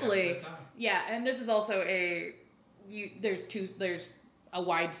 they're gonna be having a Hopefully. good time. Yeah, and this is also there's a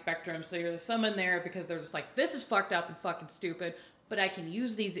wide spectrum. So there's some in there because they're just like, this is fucked up and fucking stupid, but I can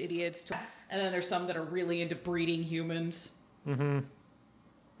use these idiots to. And then there's some that are really into breeding humans.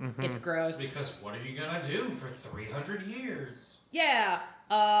 It's gross. Because what are you gonna do for 300 years? Yeah,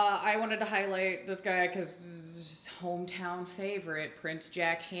 I wanted to highlight this guy because his hometown favorite, Prince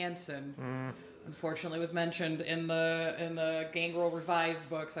Jack Hansen. Unfortunately, was mentioned in the Gangrel Revised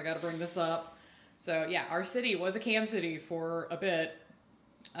books. I got to bring this up. So yeah, our city was a cam city for a bit.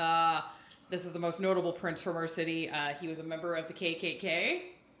 This is the most notable prince from our city. He was a member of the KKK.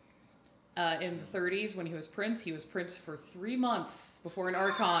 In the 30s, when he was prince for 3 months before an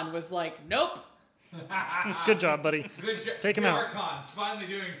archon was like, nope. Good job, buddy. Good job. Take him out. Archon's finally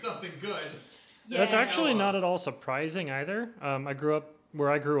doing something good. That's Yeah. actually not at all surprising either. I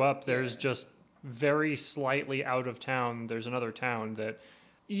grew up. There's just very slightly out of town. There's another town that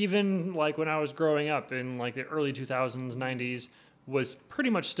even like when I was growing up in like the early 2000s, 90s was pretty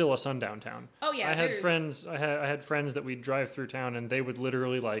much still a sundown town. Oh, yeah, I had there's- friends. I had friends that we'd drive through town, and they would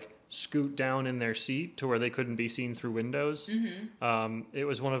literally like scoot down in their seat to where they couldn't be seen through windows. It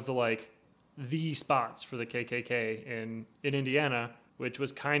was one of the spots for the KKK in Indiana, which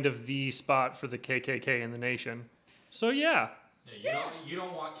was kind of the spot for the KKK in the nation. So yeah, Yeah, you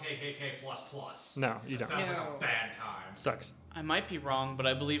don't want KKK plus. no, you That don't. sounds like No. a bad time. Sucks. I might be wrong, but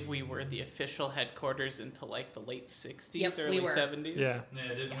I believe we were the official headquarters until like the late 60s, Yep, we early were. 70s. Yeah.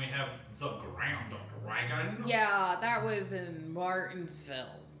 Yeah, didn't we have the ground dragon? Yeah, that was in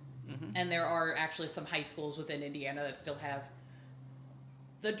Martinsville. And there are actually some high schools within Indiana that still have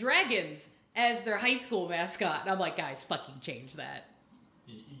the dragons as their high school mascot. And I'm like, guys, fucking change that.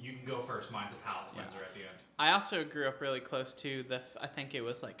 You You can go first. Mine's a palate cleanser at the end. I also grew up really close to I think it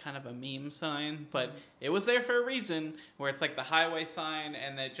was like kind of a meme sign, but it was there for a reason, where it's like the highway sign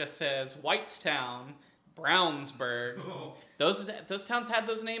and it just says Whitestown, Brownsburg. Those towns had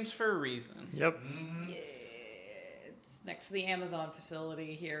those names for a reason. Yep. Yeah, it's next to the Amazon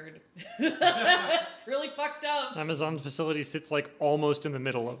facility here. It's really fucked up. Amazon facility sits like almost in the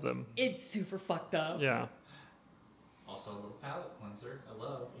middle of them. It's super fucked up. Yeah. Also, a little palate cleanser I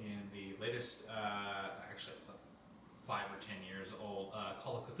love in the latest, actually it's 5 or 10 years old,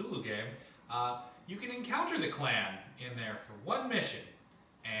 Call of Cthulhu game. You can encounter the clan in there for one mission,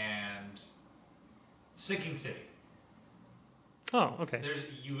 and Sinking City. Oh, okay.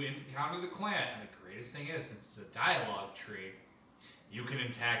 You encounter the clan, and the greatest thing is, since it's a dialogue tree, you can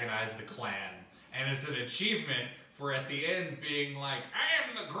antagonize the clan, and it's an achievement for at the end being like, I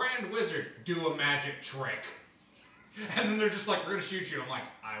am the Grand Wizard, do a magic trick. And then they're just like, we're gonna shoot you. I'm like,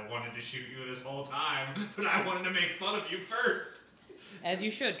 I wanted to shoot you this whole time, but I wanted to make fun of you first. As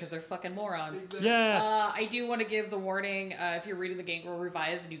you should, because they're fucking morons. Exactly. Yeah. I do want to give the warning, if you're reading the Gangrel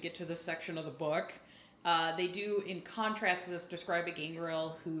Revised and you get to this section of the book, they do, in contrast to this, describe a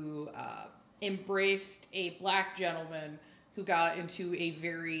Gangrel who embraced a black gentleman who got into a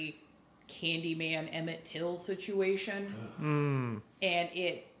very Candyman Emmett Till situation. And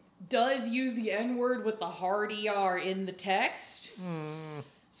it does use the N-word with the hard ER in the text.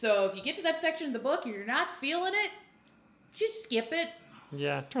 So if you get to that section of the book and you're not feeling it, just skip it.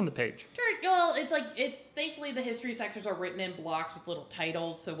 Yeah. Turn the page. Well, it's thankfully the history sections are written in blocks with little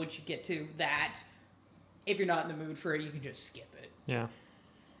titles, so once you get to that, if you're not in the mood for it, you can just skip it. Yeah.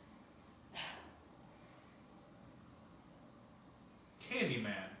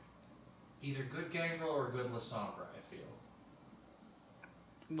 Candyman. Either good Gangrel or good Lasombra, I feel.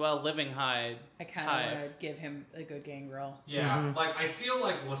 Well, Living Hyde. I kind of want to give him a good Gangrel. Yeah, like, I feel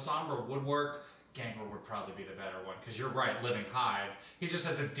like Lasombra would work. Gangrel would probably be the better one, because you're right, Living Hive, he just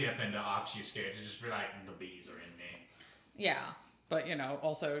had to dip into Obfuscate and just be like, the bees are in me. Yeah, but,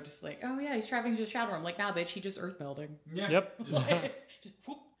 also just like, oh yeah, he's traveling to the Shadow Realm. Like, nah, bitch, he just earth melding. Yeah. Yep. Just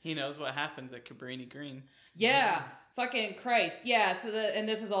whoop. He knows what happens at Cabrini Green. Yeah, fucking Christ. Yeah, so and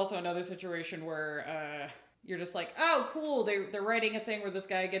this is also another situation where you're just like, oh, cool. They're writing a thing where this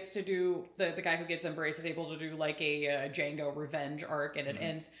guy gets to do, the guy who gets embraced is able to do like a Django revenge arc, and it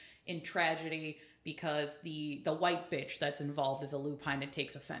ends in tragedy because the white bitch that's involved is a lupine and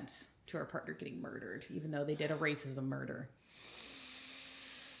takes offense to her partner getting murdered, even though they did a racism murder.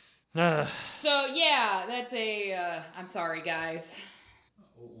 So yeah, that's I'm sorry, guys.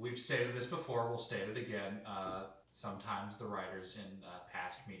 We've stated this before, we'll state it again. Sometimes the writers in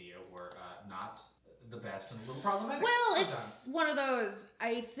past media were not the best and a little problematic. Well, sometimes. it's one of those,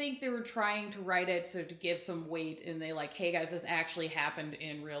 I think they were trying to write it so to give some weight, and they like, hey guys, this actually happened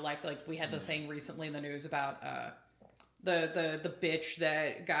in real life. Like, we had the thing recently in the news about the bitch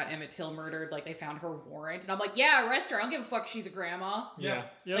that got Emmett Till murdered. Like, they found her warrant, and I'm like, yeah, arrest her. I don't give a fuck, she's a grandma. Yeah.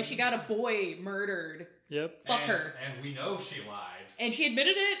 Yep. Like, she got a boy murdered. Yep. Fuck her. And we know she lied. And she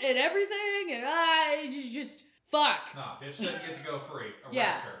admitted it and everything, and it's just fuck. Nah, bitch doesn't get to go free. Arrest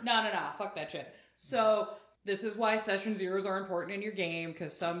Yeah, her. no, fuck that shit. So, this is why session zeros are important in your game,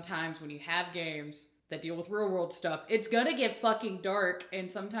 because sometimes when you have games that deal with real world stuff, it's gonna get fucking dark,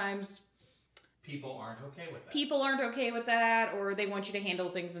 and sometimes People aren't okay with that. people aren't okay with that, or they want you to handle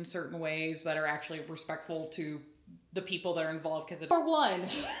things in certain ways that are actually respectful to the people that are involved, because it's... Or one.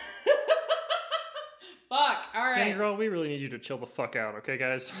 Fuck, alright. Gangrel, we really need you to chill the fuck out, okay,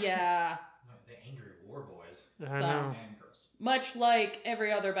 guys? Yeah. The angry war boys. I So- know. And girls. Much like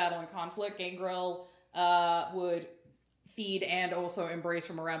every other battle and conflict, Gangrel would feed and also embrace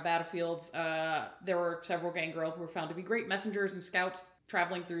from around battlefields. There were several Gangrel who were found to be great messengers and scouts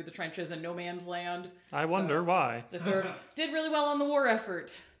traveling through the trenches in no man's land. I wonder why. The Zerg did really well on the war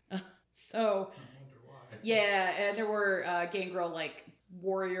effort. So, I wonder why. yeah, and there were Gangrel, like,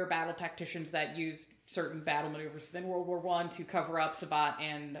 warrior battle tacticians that used certain battle maneuvers within World War I to cover up Sabbat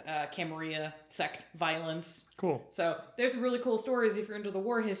and Camarilla sect violence. Cool. So there's some really cool stories if you're into the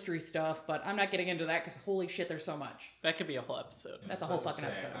war history stuff, but I'm not getting into that because holy shit, there's so much. That could be a whole episode. That's a whole I was fucking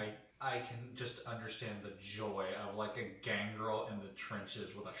about to episode. say, I can just understand the joy of like a Gangrel in the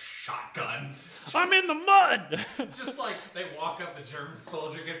trenches with a shotgun. I'm in the mud! Just like they walk up, the German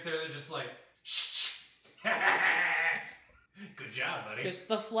soldier gets there, they're just like, good job, buddy. Just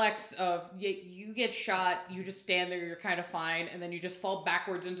the flex of you get shot, you just stand there, you're kind of fine, and then you just fall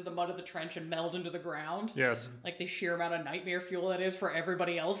backwards into the mud of the trench and meld into the ground. Yes. Like the sheer amount of nightmare fuel that is for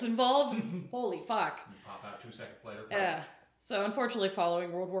everybody else involved. Holy fuck. You pop out 2 seconds later. Yeah. So unfortunately,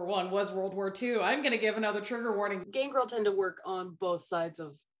 following World War I was World War II. I'm going to give another trigger warning. Gangrel tend to work on both sides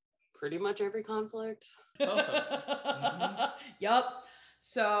of pretty much every conflict. Both of them. Yup.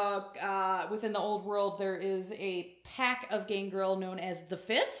 So, within the old world, there is a pack of gangrel known as the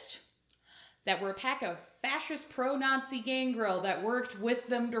Fist that were a pack of fascist pro-Nazi gangrel that worked with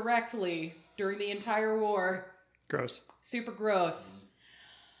them directly during the entire war. Gross. Super gross.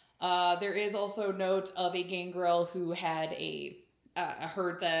 There is also notes of a gangrel who had a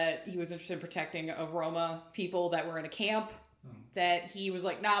herd that he was interested in protecting of Roma people that were in a camp. That he was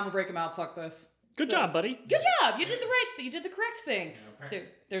like, nah, I'm gonna break them out. Fuck this. Good job, buddy. Good job. You did the right thing. You did the correct thing.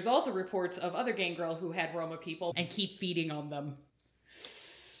 There's also reports of other gangrel who had Roma people and keep feeding on them.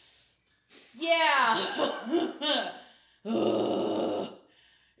 Yeah.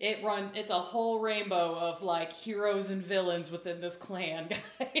 It's a whole rainbow of like heroes and villains within this clan,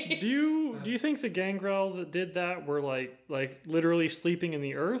 guys. Do you think the gangrel that did that were like literally sleeping in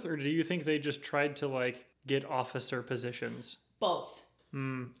the earth, or do you think they just tried to like get officer positions? Both.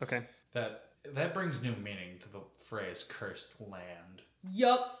 Okay. That brings new meaning to the phrase "cursed land."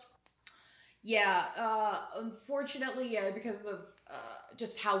 Yup. Yeah. Unfortunately, because of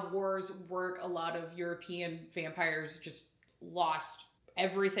just how wars work, a lot of European vampires just lost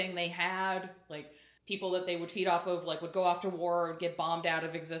everything they had. Like, people that they would feed off of, like, would go off to war, would get bombed out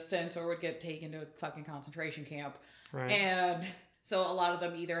of existence, or would get taken to a fucking concentration camp. Right. And so a lot of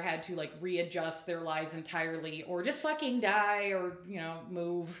them either had to, like, readjust their lives entirely, or just fucking die, or,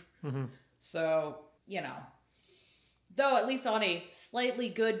 move. Mm-hmm. So, though at least on a slightly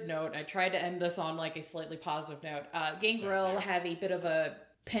good note, I tried to end this on like a slightly positive note. Gangrel have a bit of a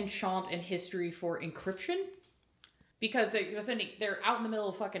penchant in history for encryption, because they're out in the middle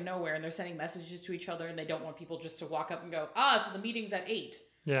of fucking nowhere and they're sending messages to each other, and they don't want people just to walk up and go, so the meeting's at 8.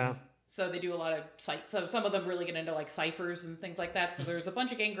 Yeah. So they do a lot of so some of them really get into like ciphers and things like that. So there's a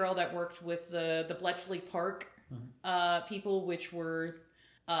bunch of gangrel that worked with the Bletchley Park people, which were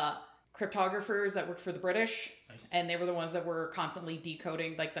cryptographers that worked for the British. Nice. And they were the ones that were constantly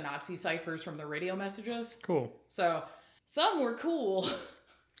decoding like the Nazi ciphers from the radio messages. Cool. So some were cool.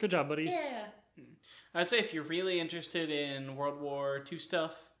 Good job, buddies. Yeah. I'd say if you're really interested in World War II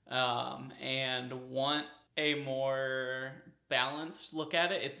stuff and want a more balanced look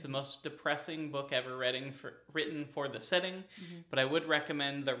at it, it's the most depressing book ever written for the setting. But I would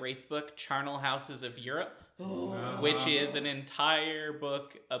recommend the Wraith book, Charnel Houses of Europe. Which is an entire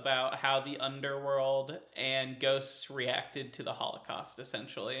book about how the underworld and ghosts reacted to the Holocaust,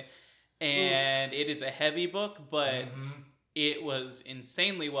 essentially. And it is a heavy book, but it was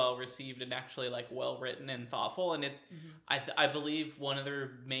insanely well received and actually like well written and thoughtful. And I believe one of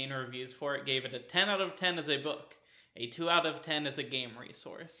the main reviews for it gave it a 10 out of 10 as a book, a 2 out of 10 as a game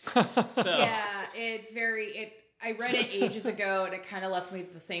resource. So yeah, it's very I read it ages ago, and it kind of left me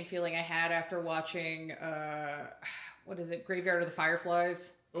with the same feeling I had after watching, what is it, Graveyard of the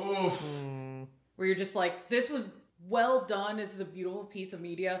Fireflies? Oof. Where you're just like, this was well done, this is a beautiful piece of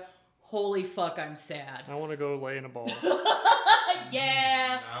media, holy fuck, I'm sad. I want to go lay in a ball.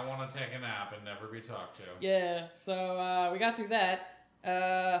 Yeah! I want to take a nap and never be talked to. Yeah, so we got through that.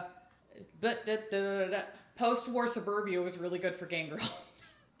 Post-war suburbia was really good for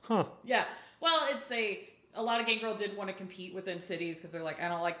gangrels. Huh. Yeah, well, a lot of gangrel did want to compete within cities because they're like, I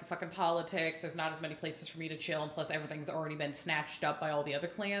don't like the fucking politics. There's not as many places for me to chill, and plus everything's already been snatched up by all the other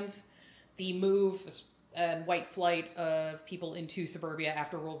clans. The move and white flight of people into suburbia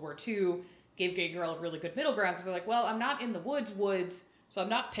after World War II gave gangrel a really good middle ground, because they're like, well, I'm not in the woods, so I'm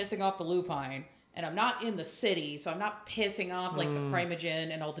not pissing off the lupine, and I'm not in the city, so I'm not pissing off like the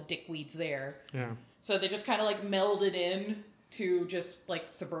primogen and all the dickweeds there. Yeah. So they just kind of like melded in to just like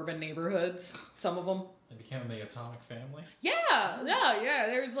suburban neighborhoods, some of them. They became the Atomic Family. Yeah.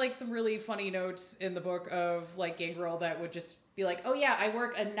 There's like some really funny notes in the book of like gangrel that would just be like, oh yeah, I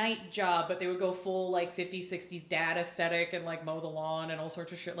work a night job, but they would go full like 50s, 60s dad aesthetic and like mow the lawn and all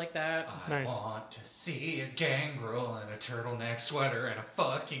sorts of shit like that. Nice. I want to see a gangrel in a turtleneck sweater and a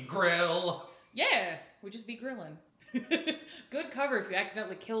fucking grill. Yeah, would just be grilling. Good cover if you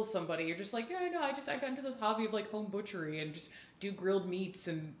accidentally kill somebody. You're just like, yeah, I know, I got into this hobby of like home butchery and just do grilled meats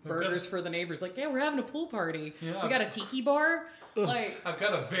and burgers for the neighbors. Like, yeah, we're having a pool party. Yeah. We got a tiki bar. Like, I've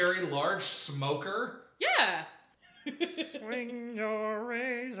got a very large smoker. yeah. Swing your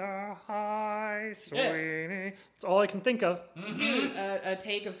razor high, Sweeney. That's all I can think of. Dude, a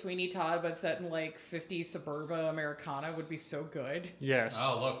take of Sweeney Todd, but set in like 50s suburba Americana would be so good. Yes.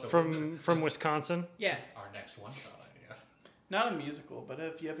 Oh, look. From Wisconsin. Yeah. Our next one-shot idea. not a musical, but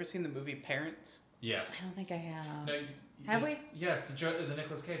have you ever seen the movie Parents? Yes. I don't think I have. No, Have we? Yeah, it's the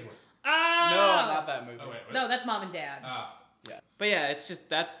Nicolas Cage one. Oh! No, not that movie. Oh, wait. No, that's Mom and Dad. Yeah. But yeah,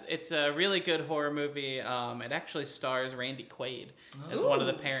 it's a really good horror movie. It actually stars Randy Quaid as one of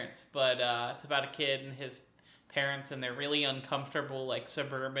the parents. But it's about a kid and his parents and their really uncomfortable like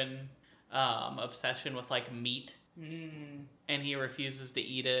suburban obsession with like meat. And he refuses to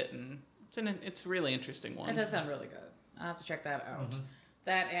eat it, and it's a really interesting one. That does sound really good. I'll have to check that out.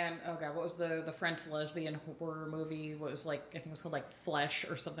 That and oh god, what was the French lesbian horror movie? What was like I think it was called like Flesh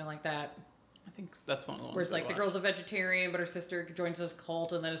or something like that. I think that's one of the ones where it's like the watched. girl's a vegetarian, but her sister joins this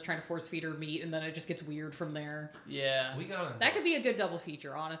cult and then is trying to force feed her meat, and then it just gets weird from there. Yeah, That could be a good double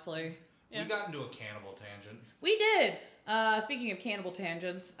feature, honestly. We got into a cannibal tangent. We did. Speaking of cannibal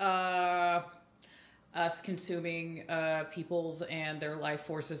tangents, us consuming peoples and their life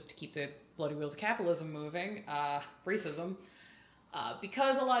forces to keep the bloody wheels of capitalism moving, racism.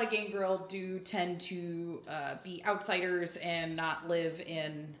 Because a lot of Gangrel do tend to be outsiders and not live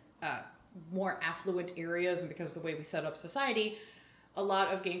in more affluent areas, and because of the way we set up society, a lot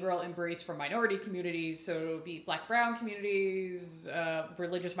of Gangrel embrace from minority communities, so it would be black, brown communities,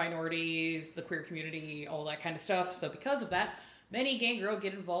 religious minorities, the queer community, all that kind of stuff. So because of that, many Gangrel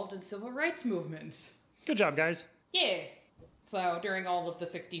get involved in civil rights movements. Good job, guys. Yeah. So during all of the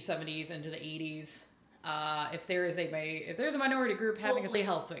 60s, 70s, into the 80s, if there's a minority group having a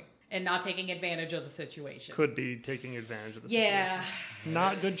helping and not taking advantage of the situation. Could be taking advantage of the situation. Yeah.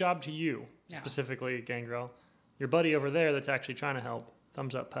 Not good job to you, No. specifically, Gangrel. Your buddy over there that's actually trying to help.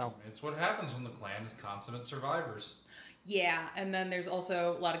 Thumbs up, pal. It's what happens when the clan is consummate survivors. Yeah, and then there's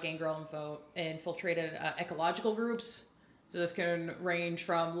also a lot of Gangrel infiltrated ecological groups. So this can range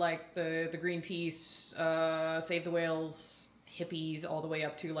from like the Greenpeace, Save the Whales, hippies, all the way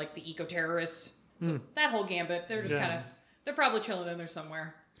up to like the eco-terrorists. So that whole gambit, they're just they're probably chilling in there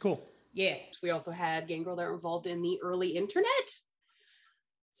somewhere. Cool. Yeah. We also had Gangrel that were involved in the early internet.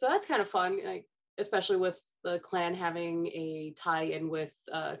 So that's kind of fun, like, especially with the clan having a tie-in with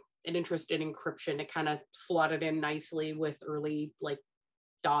an interest in encryption. It kind of slotted in nicely with early like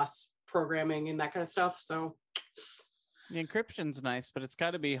DOS programming and that kind of stuff. So the encryption's nice, but it's got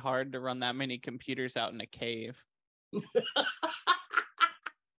to be hard to run that many computers out in a cave.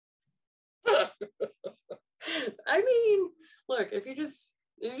 I mean, look, if you just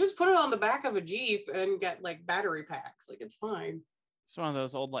put it on the back of a Jeep and get like battery packs, like it's fine. It's one of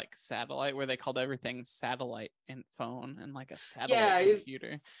those old like satellite where they called everything satellite and phone and like a satellite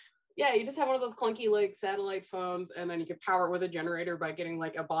computer. You just have one of those clunky like satellite phones, and then you can power it with a generator by getting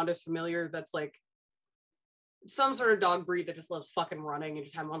like a Bondus Familiar that's like some sort of dog breed that just loves fucking running, and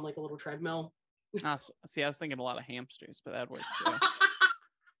just have them on like a little treadmill. See, I was thinking a lot of hamsters, but that'd work too.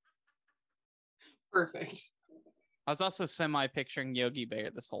 Perfect. I was also semi-picturing Yogi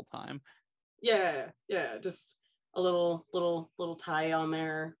Bear this whole time. Yeah, just a little tie on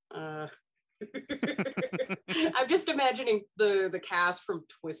there. I'm just imagining the cast from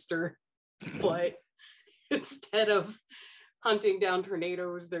Twister, but instead of hunting down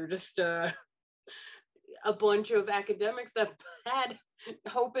tornadoes, they're just a bunch of academics that had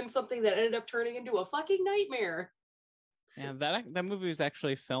hope in something that ended up turning into a fucking nightmare. Yeah, that movie was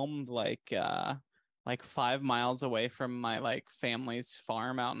actually filmed like 5 miles away from my like family's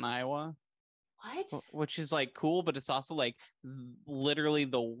farm out in Iowa. What? Which is like cool, but it's also like literally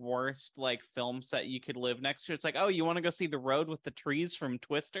the worst like film set you could live next to. It's like, oh, you want to go see the road with the trees from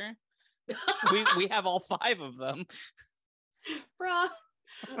Twister? we have all 5 of them. Bruh.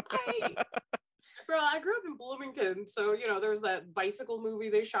 I grew up in Bloomington, so there was that bicycle movie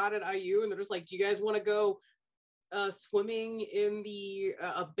they shot at IU, and they're just like, do you guys want to go swimming in the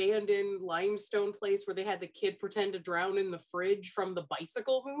abandoned limestone place where they had the kid pretend to drown in the fridge from the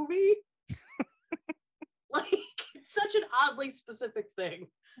bicycle movie? Like, it's such an oddly specific thing.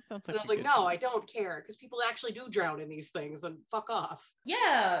 Sounds And I was like, no, I don't care, because people actually do drown in these things, and fuck off.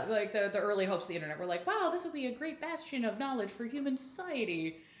 Yeah, like the early hopes of the internet were like, wow, this will be a great bastion of knowledge for human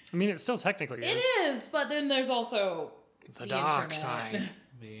society. I mean, it still technically is. It is, but then there's also The dark internet. side.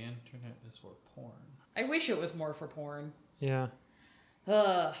 The internet is for porn. I wish it was more for porn. Yeah.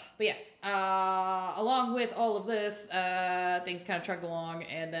 But yes, along with all of this, things kind of chugged along,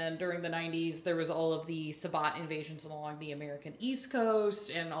 and then during the 90s, there was all of the Sabbat invasions along the American East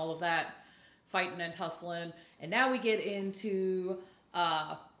Coast, and all of that fighting and tussling, and now we get into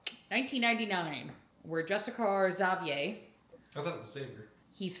 1999, where Justicar Xavier, I thought it was Savior.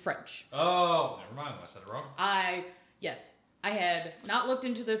 he's French. Oh, never mind. I said it wrong. I had not looked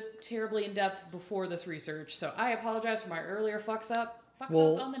into this terribly in depth before this research, so I apologize for my earlier fucks up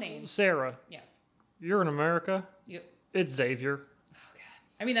on the name. Sarah, Yes. you're in America. Yep. It's Xavier. Oh god.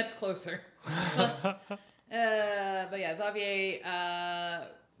 I mean, that's closer. But yeah, Xavier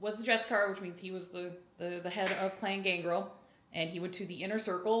was the Justicar, which means he was the head of Clan Gangrel. And he went to the Inner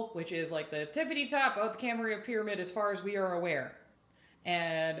Circle, which is like the tippity top of the Camarilla Pyramid as far as we are aware.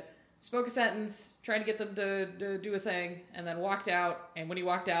 And spoke a sentence, trying to get them to do a thing, and then walked out. And when he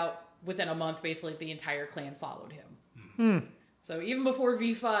walked out, within a month, basically the entire clan followed him. So even before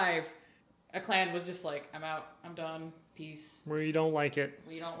V5, a clan was just like, I'm out, I'm done, peace. We don't like it.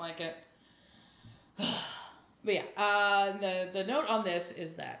 We don't like it. But yeah, the note on this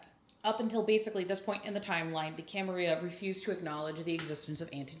is that up until basically this point in the timeline, the Camarilla refused to acknowledge the existence of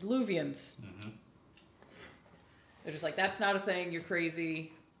antediluvians. They're just like, that's not a thing, you're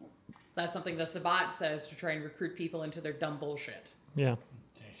crazy. That's something the Sabbat says to try and recruit people into their dumb bullshit. Yeah.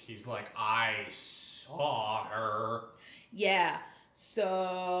 He's like, I saw her. Yeah.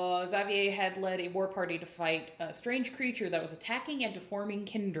 So Xavier had led a war party to fight a strange creature that was attacking and deforming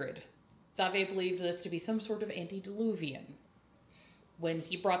kindred. Xavier believed this to be some sort of antediluvian. When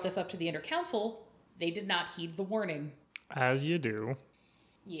he brought this up to the Inner Council, they did not heed the warning. As you do.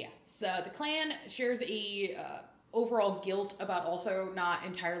 Yeah. So the clan shares a overall guilt about also not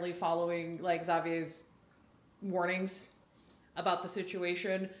entirely following like Xavier's warnings about the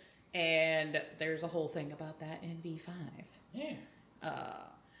situation, and there's a whole thing about that in V5. Yeah.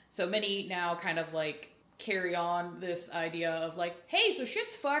 So many now kind of like carry on this idea of like, hey, so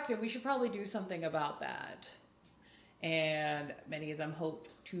shit's fucked and we should probably do something about that. And many of them hope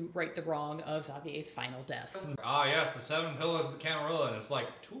to right the wrong of Xavier's final death. Ah, yes, the 7 pillars of the Camarilla, and it's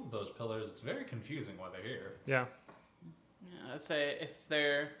like 2 of those pillars. It's very confusing why they're here. Yeah. Yeah, I'd say if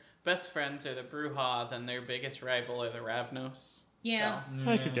their best friends are the Bruja, then their biggest rival are the Ravnos. Yeah.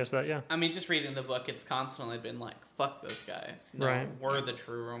 So, I could guess that, yeah. I mean, just reading the book, it's constantly been like, fuck those guys. No, Right. we're the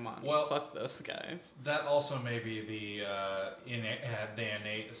true Romani. Well- Fuck those guys. That also may be the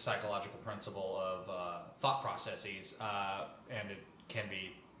innate psychological principle of thought processes, and it can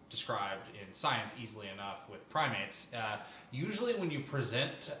be described in science easily enough with primates. Usually when you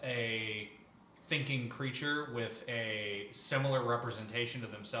present a thinking creature with a similar representation to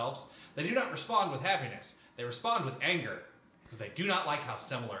themselves, they do not respond with happiness. They respond with anger, because they do not like how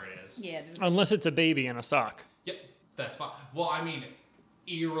similar it is. Yeah. Unless it's a baby in a sock. Yep, that's fine. Well, I mean,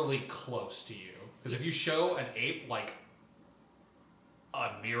 eerily close to you. Because if you show an ape, like,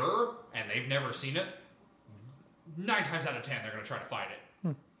 a mirror, and they've never seen it, 9 times out of 10, they're going to try to fight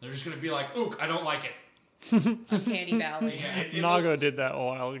it. They're just going to be like, ook, I don't like it. Uncanny Valley. Yeah, it Nago did that a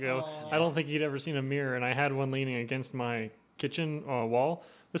while ago. Aw. I don't think he'd ever seen a mirror, and I had one leaning against my kitchen wall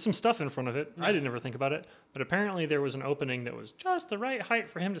with some stuff in front of it. I didn't ever think about it, but apparently there was an opening that was just the right height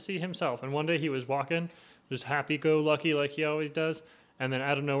for him to see himself. And one day he was walking, just happy-go-lucky like he always does, and then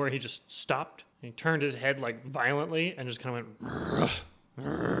out of nowhere he just stopped. And he turned his head like violently and just kind of went.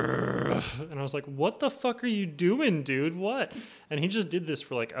 And I was like, what the fuck are you doing, dude? What? And he just did this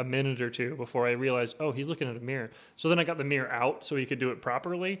for like a minute or two before I realized, oh, he's looking at a mirror. So then I got the mirror out so he could do it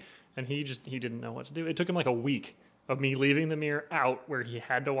properly, and he didn't know what to do. It took him like a week of me leaving the mirror out where he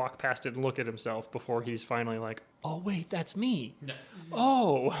had to walk past it and look at himself before he's finally like, oh, wait, that's me. No.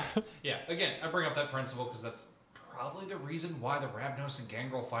 Oh. Yeah, again, I bring up that principle because that's probably the reason why the Ravnos and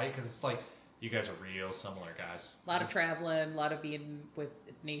Gangrel fight, because it's like, you guys are real similar guys. A lot of traveling, a lot of being with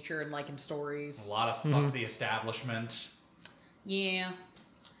nature and liking stories. A lot of fuck the establishment. Yeah.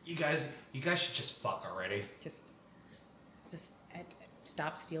 You guys should just fuck already. Just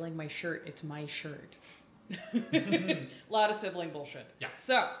stop stealing my shirt. It's my shirt. A lot of sibling bullshit. Yeah.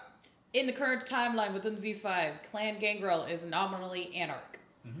 So, in the current timeline within the V5, Clan Gangrel is nominally anarch.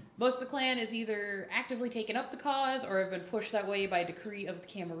 Most of the clan is either actively taken up the cause or have been pushed that way by decree of the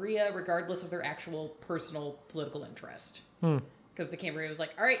Camarilla, regardless of their actual personal political interest. Because the Camarilla was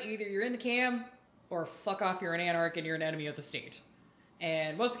like, all right, either you're in the Cam or fuck off, you're an anarch and you're an enemy of the state.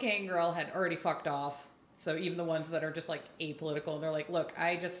 And most of the Gangrel had already fucked off. So even the ones that are just like apolitical, and they're like, look,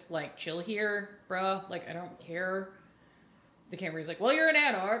 I just like chill here, bruh. Like, I don't care. The Camarilla's like, well, you're an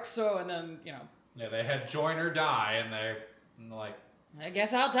anarch, so, and then, you know. Yeah, they had join or die, and they're like, I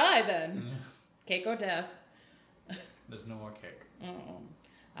guess I'll die then. Cake or death. there's no more cake.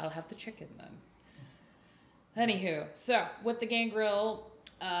 I'll have the chicken then. Anywho, so with the Gangrel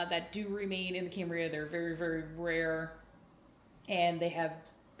that do remain in the Camarilla, they're very, very rare, and they have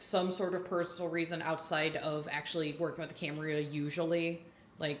some sort of personal reason outside of actually working with the Camarilla usually.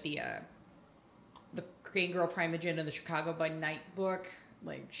 Like the Gangrel Primogen in the Chicago by Night book,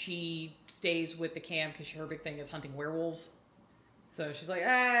 like she stays with the Cam because her big thing is hunting werewolves. So she's like,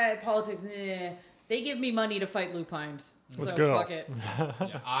 politics, they give me money to fight lupines. Let's so go. fuck it.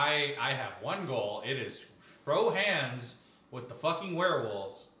 Yeah, I have one goal. It is throw hands with the fucking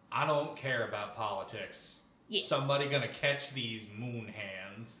werewolves. I don't care about politics. Yeah. Somebody gonna catch these moon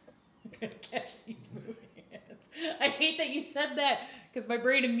hands. I'm gonna catch these moon hands. I hate that you said that because my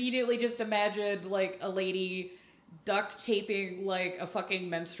brain immediately just imagined like a lady duct taping like a fucking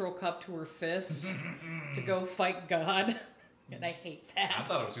menstrual cup to her fist to go fight God. And I hate that. I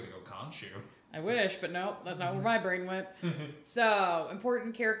thought it was gonna go Khonshu. I wish, but no, that's not where my brain went. So,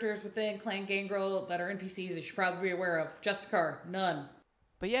 important characters within Clan Gangrel that are NPCs you should probably be aware of. Justicar, none.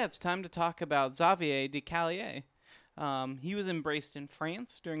 But yeah, it's time to talk about Xavier de Callier. He was embraced in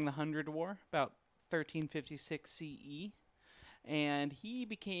France during the 100 War, about 1356 CE, and he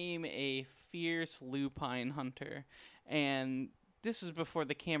became a fierce lupine hunter. And this was before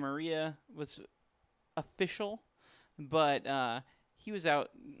the Camarilla was official, but he was out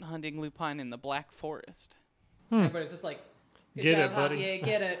hunting lupine in the Black Forest. Everybody's just like, good Get job, it, buddy. Javier,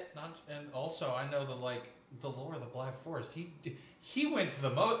 get it. And also, I know the lore of the Black Forest. He went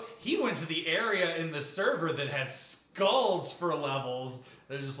to he went to the area in the server that has skulls for levels.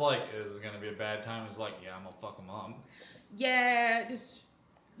 They're just like, is it gonna be a bad time? It's like, yeah, I'm gonna fuck them up. Yeah, just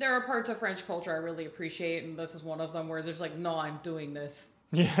there are parts of French culture I really appreciate, and this is one of them where there's like, no, I'm doing this.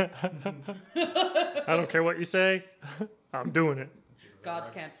 Yeah. I don't care what you say. I'm doing it.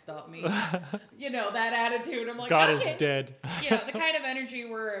 God can't stop me. You know, that attitude. I'm like, God okay. is dead. You know, the kind of energy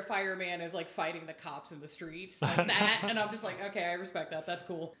where a fireman is like fighting the cops in the streets, like that. And I'm just like, okay, I respect that. That's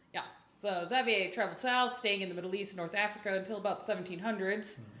cool. Yes. So Xavier traveled south, staying in the Middle East and North Africa until about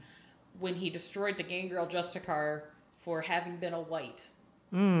 1700s, when he destroyed the Gangrel Justicar for having been a white.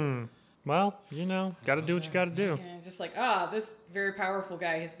 Well, you know, got to do what you got to do. And just like, this very powerful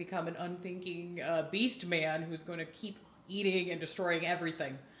guy has become an unthinking beast man who's going to keep eating and destroying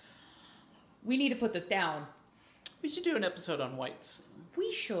everything. We need to put this down. We should do an episode on whites.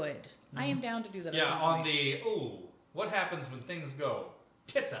 We should. I am down to do that. Yeah, at some on point. what happens when things go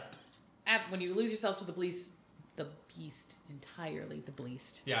tits up? When you lose yourself to the beast entirely, the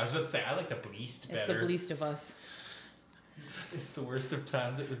beast. Yeah, I was about to say, I like the bleast It's better. the bleast of us. It's the worst of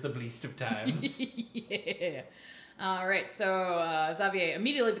times. It was the bleast of times. Yeah. All right, so Xavier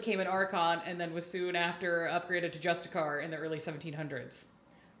immediately became an Archon and then was soon after upgraded to Justicar in the early 1700s.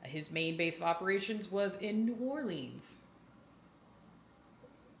 His main base of operations was in New Orleans.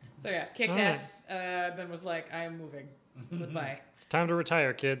 So yeah, kicked All right. ass, then was like, I am moving. Goodbye. It's time to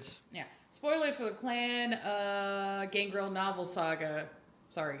retire, kids. Yeah. Spoilers for the Clan Gangrel novel saga.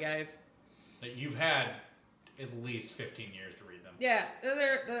 Sorry, guys. That you've had at least 15 years to read them. Yeah,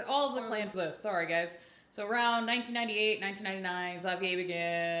 they're all of the clans for this. Sorry, guys. So around 1998, 1999, Xavier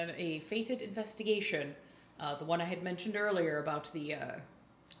began a fated investigation. The one I had mentioned earlier about the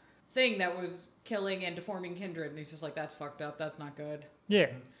thing that was killing and deforming kindred. And he's just like, that's fucked up. That's not good. Yeah.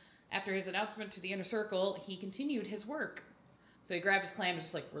 After his announcement to the Inner Circle, he continued his work. So he grabbed his clan and was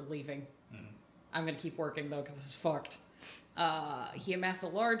just like, we're leaving. I'm going to keep working, though, because this is fucked. He amassed a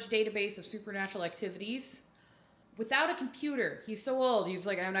large database of supernatural activities without a computer. He's so old. He's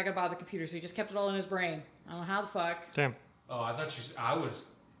like, I'm not going to bother the computer. So he just kept it all in his brain. I don't know how the fuck. Damn. Oh, I was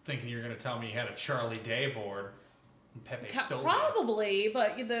thinking you were going to tell me he had a Charlie Day board. Pepe Silvia. Probably,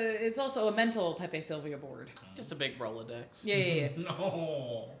 but it's also a mental Pepe Silvia board. Just a big Rolodex. Yeah.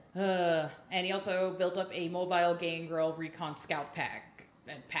 No. And he also built up a mobile Gangrel recon scout pack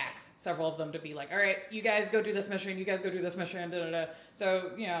and packs, several of them, to be like, all right, you guys go do this mission, you guys go do this mission, da-da-da.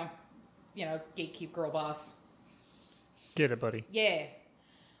 So, you know, gatekeep girl boss. Get it, buddy. Yeah.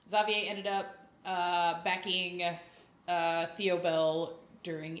 Xavier ended up backing Theobel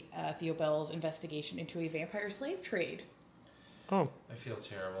during Theobel's investigation into a vampire slave trade. Oh. I feel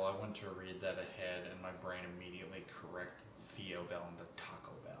terrible. I went to read that ahead, and my brain immediately corrected Theo Bell into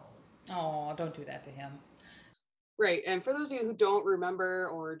Taco Bell. Oh, don't do that to him. Right, and for those of you who don't remember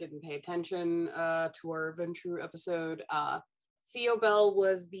or didn't pay attention to our Ventrue episode, Theobel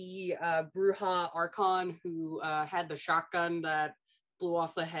was the Bruja Archon who had the shotgun that blew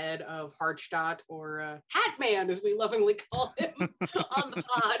off the head of Hardstadt, or Hatman, as we lovingly call him on the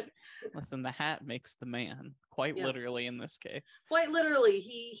pod. Listen, the hat makes the man, quite literally in this case. Quite literally,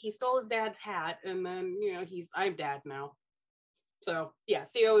 he stole his dad's hat, and then, you know, I'm dad now. So, yeah,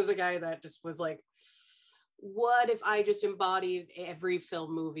 Theo is the guy that just was like, what if I just embodied every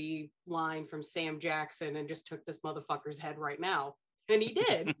film movie line from Sam Jackson and just took this motherfucker's head right now? And he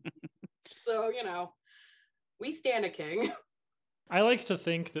did. So, you know, we stand a king. I like to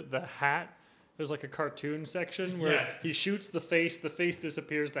think that the hat, there's like a cartoon section where he shoots the face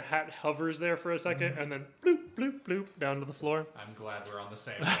disappears, the hat hovers there for a second, and then bloop, bloop, bloop, down to the floor. I'm glad we're on the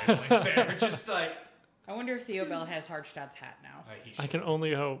same wavelength there. Just like... I wonder if Theobel has Hardstadt's hat now. I can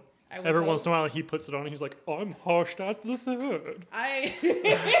only hope. I would Every hope. once in a while he puts it on and he's like, I'm Hardstadt the Third. I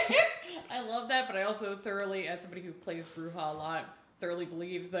love that, but I also thoroughly, as somebody who plays Bruja a lot, thoroughly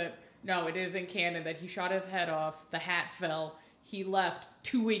believe that No, it is in canon that he shot his head off, the hat fell, he left.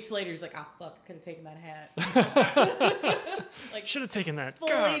 2 weeks later, he's like, "Ah, fuck, I could have taken that hat." Like, Should have taken that. full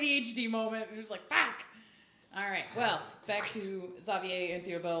God. ADHD moment, and he was like, "Fuck." All right, well, back to Xavier and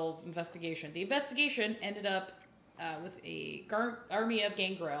Theobald's investigation. The investigation ended up with a army of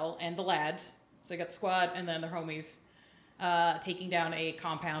Gangrel and the lads. So you got the squad and then their homies taking down a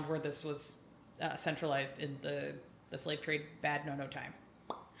compound where this was centralized in the slave trade bad no time.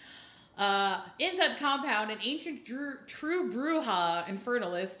 Inside the compound, an ancient true Bruja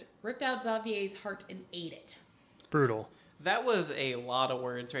infernalist ripped out Xavier's heart and ate it. Brutal. That was a lot of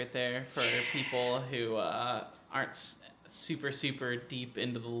words right there for people who aren't super, super deep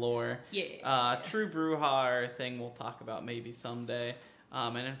into the lore. Yeah. True Bruja thing we'll talk about maybe someday.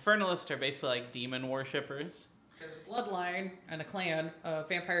 And Infernalists are basically like demon worshippers. There's a bloodline and a clan of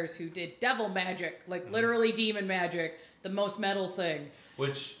vampires who did devil magic, like literally demon magic, the most metal thing.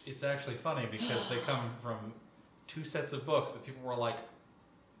 Which, it's actually funny because they come from two sets of books that people were like,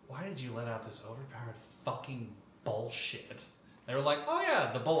 why did you let out this overpowered fucking bullshit? They were like, oh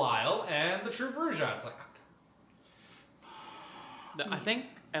yeah, the Belial and the True Bruja. It's like, I think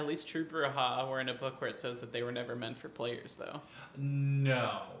at least True Bruja were in a book where it says that they were never meant for players, though.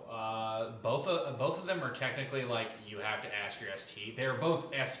 no. Both of them are technically like, you have to ask your ST. They're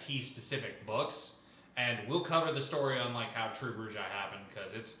both ST specific books. And we'll cover the story on like how True Bruja happened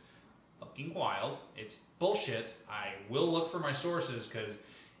because it's fucking wild. It's bullshit. I will look for my sources because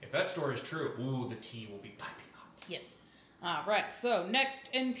if that story is true, ooh, the tea will be piping hot. Yes. Right, so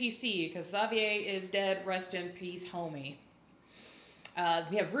next NPC, because Xavier is dead, rest in peace, homie.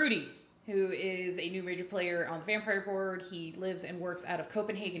 We have Rudy, who is a new major player on the Vampire board. He lives and works out of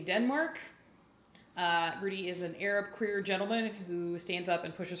Copenhagen, Denmark. Rudy is an Arab queer gentleman who stands up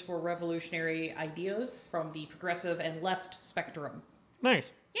and pushes for revolutionary ideas from the progressive and left spectrum.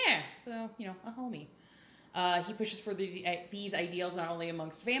 Nice. Yeah, so, a homie. He pushes for these ideals not only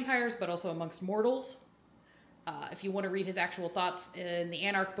amongst vampires, but also amongst mortals. If you want to read his actual thoughts in the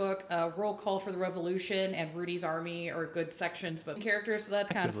Anarch book, Roll Call for the Revolution and Rudy's Army are good sections, but characters, so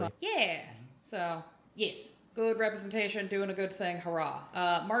that's kind of fun. Yeah. So, yes. Good representation, doing a good thing, hurrah.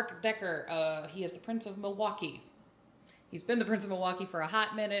 Mark Decker, he is the Prince of Milwaukee. He's been the Prince of Milwaukee for a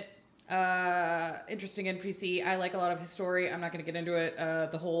hot minute. Interesting NPC. I like a lot of his story. I'm not going to get into it.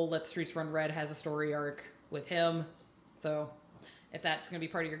 The whole Let Streets Run Red has a story arc with him. So, if that's going to be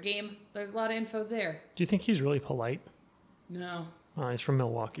part of your game, there's a lot of info there. Do you think he's really polite? No. He's from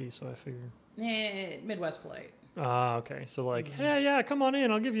Milwaukee, so I figured. Midwest polite. Okay. So like, hey, yeah, come on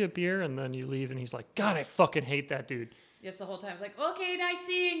in. I'll give you a beer. And then you leave and he's like, God, I fucking hate that dude. Yes, the whole time. It's like, okay, nice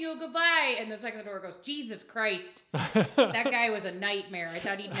seeing you. Goodbye. And the second the door goes, Jesus Christ. That guy was a nightmare. I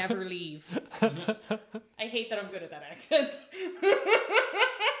thought he'd never leave. I hate that I'm good at that accent. I'm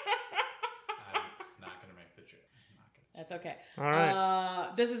not going to make the joke. That's okay. All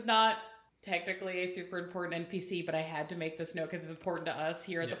right. This is not technically a super important NPC, but I had to make this note because it's important to us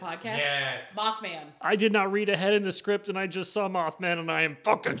here at the podcast. Yes. Mothman. I did not read ahead in the script and I just saw Mothman and I am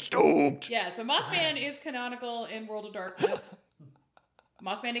fucking stoked. Yeah, so Mothman is canonical in World of Darkness.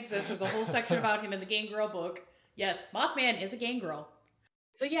 Mothman exists. There's a whole section about him in the Gangrel book. Yes, Mothman is a Gangrel.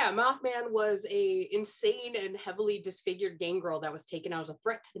 So yeah, Mothman was a insane and heavily disfigured gangrel that was taken out as a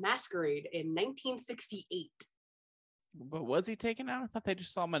threat to the Masquerade in 1968. But was he taken out? I thought they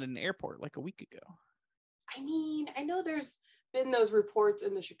just saw him at an airport like a week ago. I mean, I know there's been those reports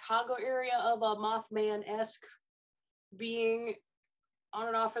in the Chicago area of a Mothman-esque being on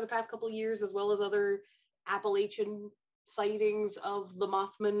and off for the past couple of years, as well as other Appalachian sightings of the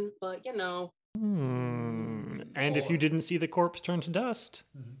Mothman, but And if you didn't see the corpse turn to dust.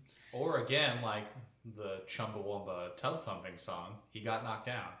 Or again, like the Chumbawamba tub thumping song, he got knocked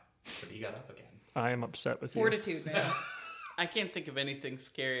down, but he got up again. I am upset with Fortitude, man. I can't think of anything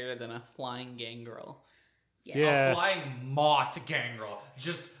scarier than a flying gangrel. Yeah. A flying moth gangrel,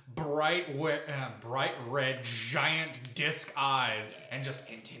 just bright red, giant disc eyes, and just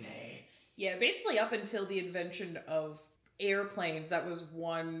antennae. Yeah, basically up until the invention of airplanes, that was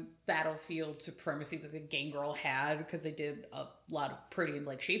one battlefield supremacy that the Gangrel had, because they did a lot of pretty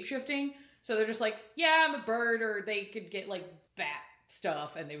like shape-shifting. So they're just like, yeah, I'm a bird, or they could get like bat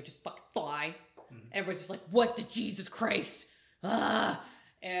stuff and they would just fucking fly. Everyone's just like, what the Jesus Christ? And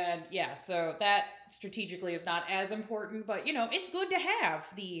yeah, so that strategically is not as important, but it's good to have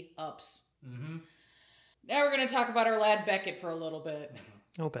the ups. Mm-hmm. Now we're going to talk about our lad Beckett for a little bit.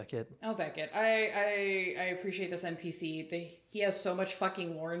 Oh, Beckett. Oh, Beckett. I appreciate this NPC. He has so much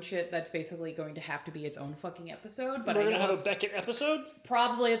fucking lore and shit that's basically going to have to be its own fucking episode. But We're I going to know have a Beckett episode?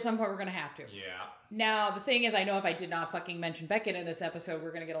 probably at some point we're going to have to. Yeah. Now, the thing is, I know if I did not fucking mention Beckett in this episode,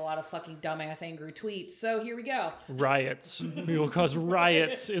 we're going to get a lot of fucking dumbass angry tweets. So here we go. Riots. We will cause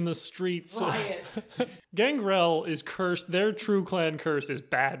riots in the streets. Riots. Gangrel is cursed. Their true clan curse is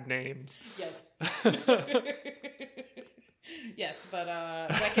bad names. Yes. Yes, but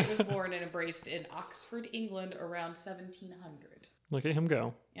Beckett was born and embraced in Oxford, England around 1700. Look at him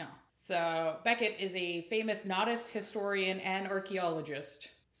go. Yeah. So Beckett is a famous nodist, historian, and archaeologist.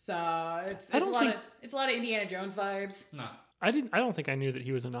 So it's a lot of Indiana Jones vibes. No. I don't think I knew that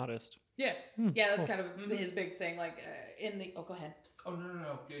he was an artist. Yeah. Yeah, that's kind of his big thing. Like go ahead. Oh,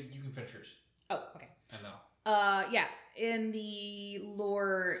 no. You can finish yours. Oh, okay. I know. Yeah, in the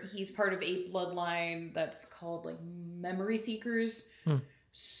lore, he's part of a bloodline that's called like Memory Seekers.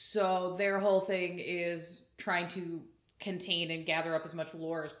 So their whole thing is trying to contain and gather up as much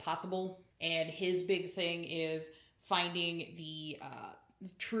lore as possible. And his big thing is finding the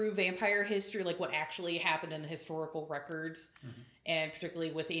true vampire history, like what actually happened in the historical records, and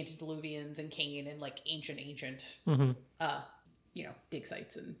particularly with the antediluvians and Cain and like ancient, dig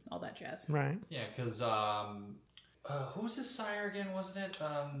sites and all that jazz. Right. Yeah, because who was his sire again? Wasn't it?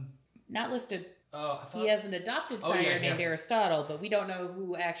 Not listed. Oh, I thought He has an adopted sire yeah, named yes. Aristotle, but we don't know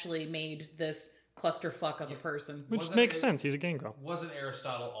who actually made this clusterfuck of a person. Which Wasn't makes it- sense. He's a gangrel. Wasn't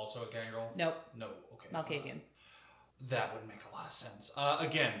Aristotle also a gangrel? Nope, No. Okay. Malkavian. That would make a lot of sense.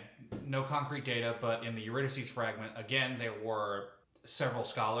 Again, no concrete data, but in the Eurydice fragment, again, there were several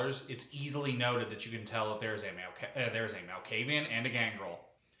scholars. It's easily noted that you can tell that there's a Malkavian and a gangrel.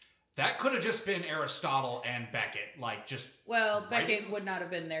 That could have just been Aristotle and Beckett, like just. Well, Right. Beckett would not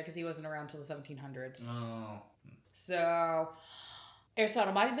have been there because he wasn't around till the 1700s. Oh. So,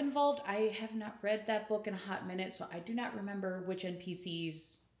 Aristotle might have been involved. I have not read that book in a hot minute, so I do not remember which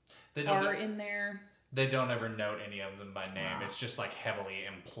NPCs They are in there. They don't ever note any of them by name. It's just like heavily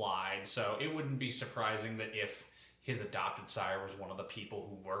implied. So it wouldn't be surprising that if his adopted sire was one of the people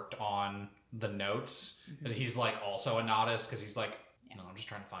who worked on the notes, that he's like also a nodist because he's like, no, I'm just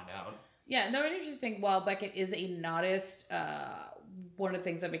trying to find out. Yeah, no, an interesting. While Beckett is a nodist, one of the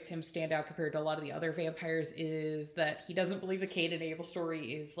things that makes him stand out compared to a lot of the other vampires is that he doesn't believe the Cain and Abel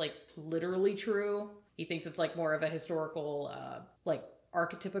story is like literally true. He thinks it's like more of a historical, like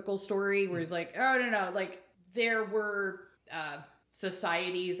archetypical story where he's like, oh no, like there were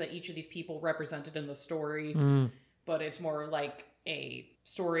societies that each of these people represented in the story, but it's more like a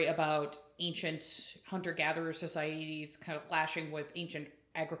story about ancient hunter-gatherer societies kind of clashing with ancient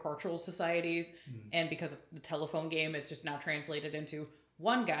agricultural societies, and because of the telephone game, it's just now translated into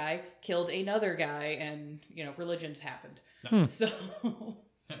one guy killed another guy, and religions happened. So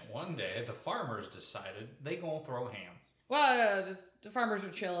One day, the farmers decided they gonna throw hands. well, just the farmers were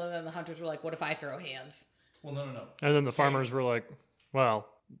chill, and then the hunters were like, what if I throw hands? Well, no. And then the farmers were like, well,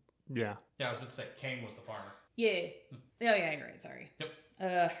 yeah. Yeah, I was about to say Cain was the farmer. Yeah. Oh yeah, you're right, sorry.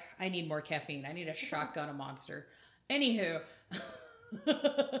 Yep. I need more caffeine. I need a shotgun a monster. Anywho.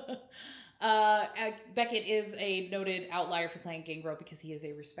 Beckett is a noted outlier for Clan Gangrel because he is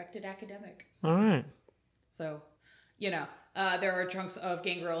a respected academic. All right. So, there are chunks of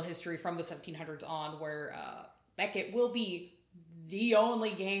Gangrel history from the 1700s on where Beckett will be the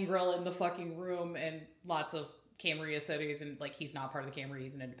only Gangrel in the fucking room in lots of Camarilla cities, and like he's not part of the Camarilla,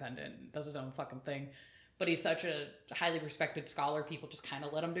 he's an independent, does his own fucking thing. But he's such a highly respected scholar, people just kind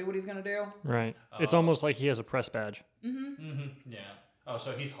of let him do what he's going to do. Right. It's almost like he has a press badge. Yeah. Oh,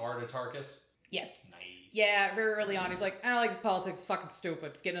 so he's hard Tarkus? Yes. Nice. Yeah, very early on, he's like, I don't like this politics, it's fucking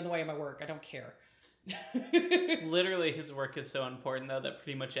stupid, it's getting in the way of my work, I don't care. Literally, his work is so important, though, that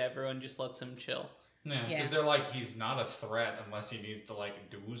pretty much everyone just lets him chill. Yeah, Yeah. because they're like, he's not a threat unless he needs to like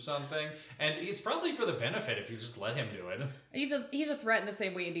do something, and it's probably for the benefit if you just let him do it. He's a threat in the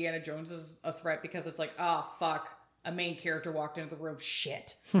same way Indiana Jones is a threat, because it's like, oh fuck, a main character walked into the room,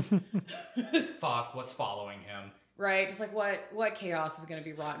 shit. Fuck, what's following him? Right? Just like, what chaos is going to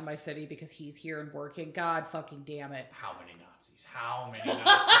be wrought in my city because he's here and working? God fucking damn it. How many Nazis? How many Nazis are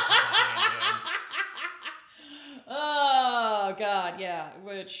behind him? Oh god, yeah.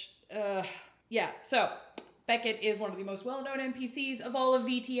 So Beckett is one of the most well-known NPCs of all of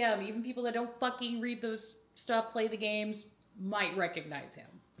VTM. Even people that don't fucking read those stuff, play the games, might recognize him.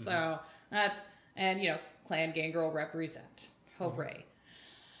 So, Clan Gangrel represent. Hooray.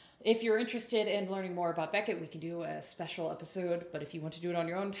 If you're interested in learning more about Beckett, we can do a special episode, but if you want to do it on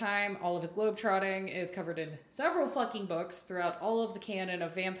your own time, all of his globetrotting is covered in several fucking books throughout all of the canon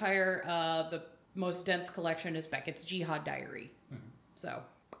of Vampire. The most dense collection is Beckett's Jihad Diary. So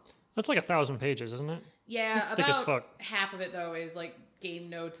That's like 1,000 pages, isn't it? yeah, It's thick as about fuck. half of it though is like game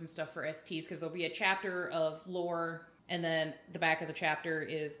notes and stuff for STs because there'll be a chapter of lore, and then the back of the chapter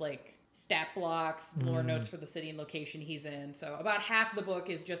is like stat blocks, lore notes for the city and location he's in. So about half of the book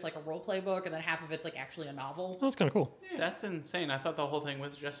is just like a roleplay book, and then half of it's like actually a novel. Oh, that's kind of cool. That's insane. I thought the whole thing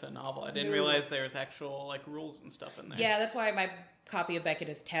was just a novel. I didn't No. realize there was actual like rules and stuff in there. Yeah, that's why my copy of Beckett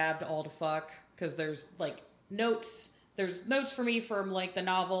is tabbed all to fuck, because there's like notes. There's notes for me from like the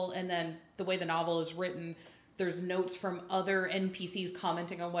novel, and then the way the novel is written, there's notes from other NPCs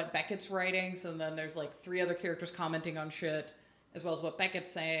commenting on what Beckett's writing. So then there's like 3 other characters commenting on shit, as well as what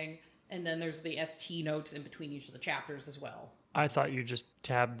Beckett's saying. And then there's the ST notes in between each of the chapters as well. I thought you just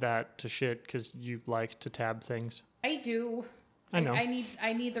tabbed that to shit because you like to tab things. I do. I know. I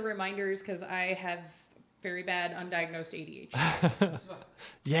need the reminders because I have very bad undiagnosed ADHD.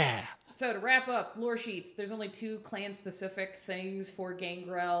 Yeah. So to wrap up, lore sheets. There's only 2 clan-specific things for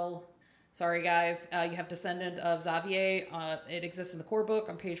Gangrel. Sorry, guys. You have Descendant of Xavier. It exists in the core book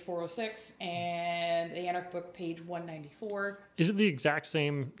on page 406, and the Anarch book, page 194. Is it the exact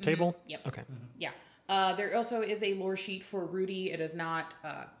same table? Yep. Okay. Yeah. There also is a lore sheet for Rudy. It is not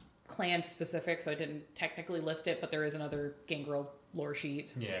clan-specific, so I didn't technically list it, but there is another Gangrel lore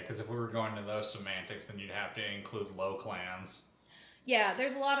sheet. Yeah, because if we were going to those semantics, then you'd have to include low clans. Yeah,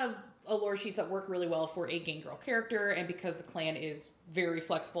 there's a lot of lore sheets that work really well for a Gangrel character, and because the clan is very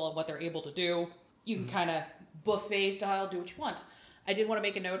flexible in what they're able to do, you can kind of buffet style do what you want. I did want to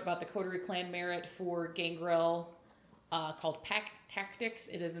make a note about the Coterie clan merit for Gangrel called Pack Tactics.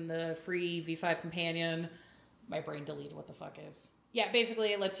 It is in the free V5 companion. My brain deleted what the fuck is. Yeah,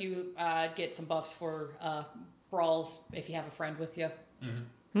 basically it lets you get some buffs for brawls if you have a friend with you.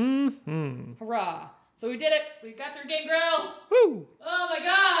 Hurrah! So we did it. We got through Gangrel. Woo! Oh my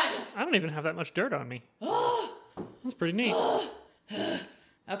god! I don't even have that much dirt on me. That's pretty neat.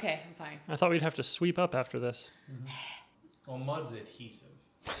 Okay, I'm fine. I thought we'd have to sweep up after this. Well, mud's adhesive.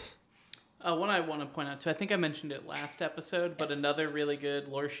 One I want to point out too, I think I mentioned it last episode, but Yes. another really good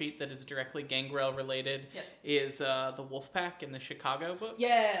lore sheet that is directly Gangrel related Yes. is the Wolfpack in the Chicago books.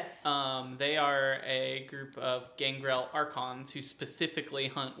 Yes. They are a group of Gangrel Archons who specifically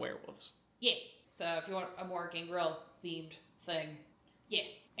hunt werewolves. Yeah. So if you want a more Gangrel themed thing, yeah.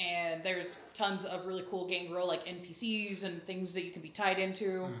 And there's tons of really cool Gangrel like NPCs and things that you can be tied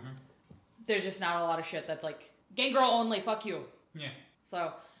into. There's just not a lot of shit that's like Gangrel only, fuck you. Yeah.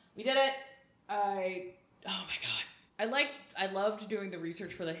 So we did it. Oh my god. I loved doing the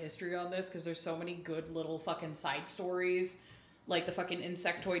research for the history on this because there's so many good little fucking side stories. Like the fucking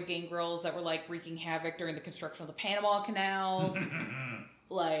insectoid gangrels that were like wreaking havoc during the construction of the Panama Canal.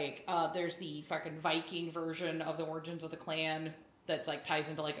 Like, there's the fucking Viking version of the origins of the clan that's like ties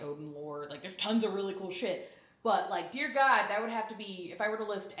into like Odin lore. Like there's tons of really cool shit. But like, dear God, that would have to be, if I were to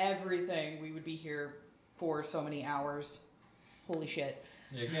list everything, we would be here for so many hours. Holy shit.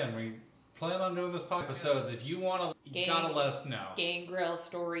 Yeah, again, we plan on doing this podcast episodes. If you want to, you gotta let us know. Gangrel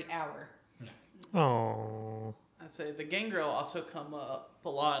Story Hour. Oh. I say the Gangrel also come up a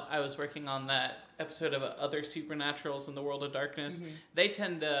lot. I was working on that episode of Other Supernaturals in the World of Darkness. They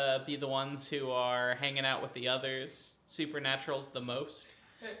tend to be the ones who are hanging out with the others supernaturals the most.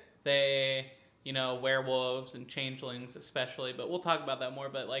 They, werewolves and changelings especially, but we'll talk about that more.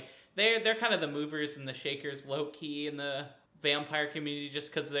 But like they're kind of the movers and the shakers low key in the vampire community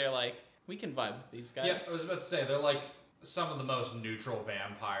just because they're like, we can vibe with these guys. Yeah, I was about to say, they're like some of the most neutral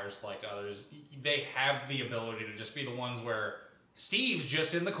vampires like others. They have the ability to just be the ones where Steve's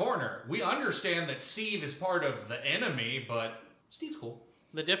just in the corner. We understand that Steve is part of the enemy, but Steve's cool.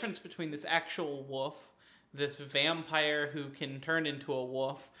 The difference between this actual wolf, this vampire who can turn into a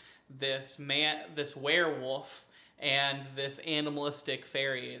wolf, this werewolf, and this animalistic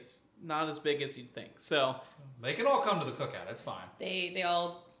fairy is not as big as you'd think. So They can all come to the cookout. It's fine. They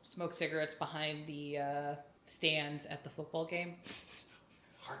all smoke cigarettes behind the stands at the football game.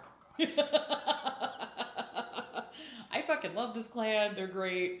 Hardcore guys. I fucking love this clan. They're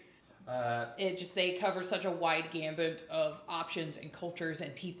great. They cover such a wide gambit of options and cultures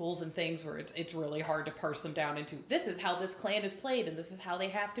and peoples and things where it's really hard to parse them down into this is how this clan is played and this is how they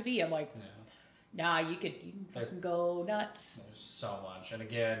have to be. I'm like, nah, you can fucking go nuts. There's so much. And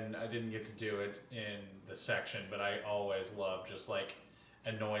again, I didn't get to do it in the section, but I always love just like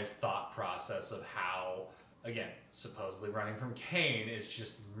Anoy's thought process of how, again, supposedly running from Cain is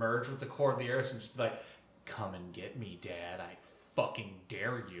just merge with the core of the earth and just be like, come and get me, Dad. I fucking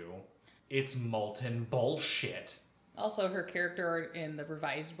dare you. It's molten bullshit. Also, her character art in the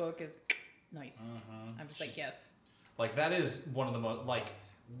revised book is nice. I'm just like, yes. Like, that is one of the most, like,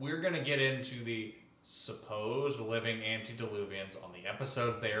 we're going to get into the supposed living antediluvians on the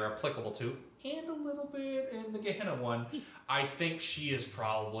episodes they are applicable to, and a little bit in the Gehenna one. I think she is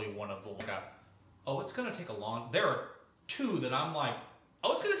probably one of the it's gonna take a long. There are two that I'm like,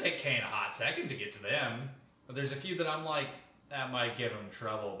 it's gonna take Kane a hot second to get to them. But there's a few that I'm like, that might give him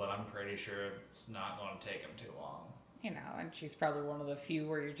trouble, but I'm pretty sure it's not going to take him too long. You know, and she's probably one of the few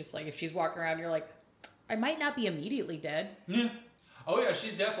where you're just like, if she's walking around, you're like, I might not be immediately dead. Yeah. Oh yeah,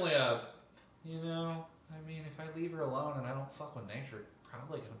 she's definitely a. You know, I mean, if I leave her alone and I don't fuck with nature,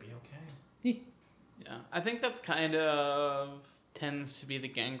 probably gonna be okay. Yeah, I think that's kind of tends to be the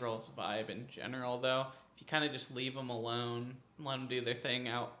Gangrel's vibe in general, though. If you kind of just leave them alone, let them do their thing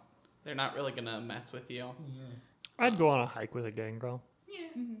out, they're not really gonna mess with you. Yeah. I'd go on a hike with a Gangrel. Yeah.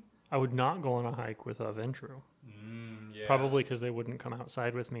 Mm-hmm. I would not go on a hike with a Ventru. Yeah. Probably because they wouldn't come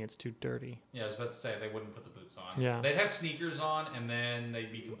outside with me. It's too dirty. Yeah, I was about to say they wouldn't put the boots on. Yeah. They'd have sneakers on, and then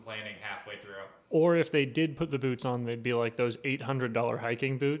they'd be complaining halfway through. Or if they did put the boots on, they'd be like those $800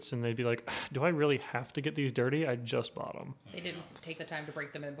 hiking boots, and they'd be like, do I really have to get these dirty? I just bought them. They didn't take the time to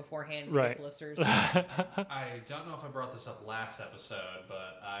break them in beforehand and Right. get blisters. I don't know if I brought this up last episode,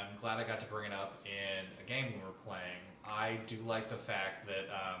 but I'm glad I got to bring it up in a game we were playing. I do like the fact that,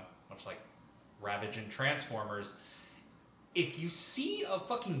 much like Ravage and Transformers, if you see a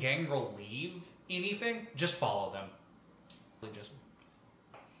fucking Gangrel leave anything, just follow them. Just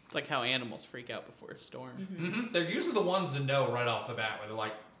It's like how animals freak out before a storm. Mm-hmm. They're usually the ones to know right off the bat where they're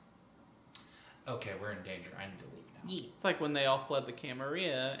like, okay, we're in danger. I need to leave now. Yeah. It's like when they all fled the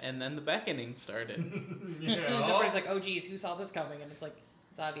Camarilla and then the beckoning started. Yeah. Everybody's like, oh geez, who saw this coming? And it's like,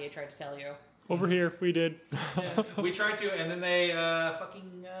 Xavier tried to tell you. Over here, we did. We tried to, and then they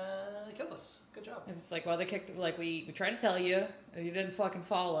fucking killed us. Good job. It's just like, well, they kicked, like, we tried to tell you, and you didn't fucking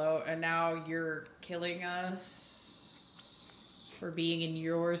follow, and now you're killing us for being in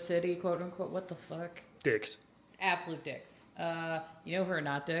your city, quote unquote. What the fuck? Dicks. Absolute dicks. You know who are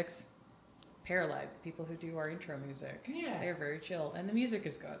not dicks? Paralyzed, the people who do our intro music. Yeah. They're very chill, and the music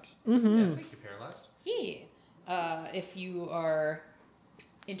is good. Yeah, thank you, Paralyzed. Yeah. If you are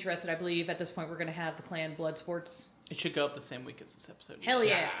interested, I believe at this point we're going to have the Clan Blood Sports. It should go up the same week as this episode. Hell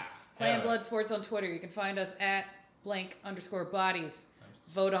yeah. Yes. Clan Hell. Blood Sports on Twitter. You can find us at _bodies.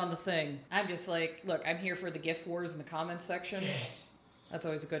 Vote on the thing. I'm just like, look, I'm here for the gift wars in the comments section. Yes. That's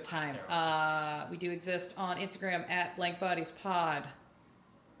always a good time. They're also We do exist on Instagram at blankbodiespod.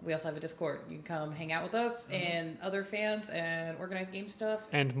 We also have a Discord. You can come hang out with us and other fans and organize game stuff.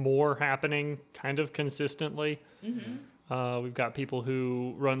 And more happening kind of consistently. Mm-hmm. We've got people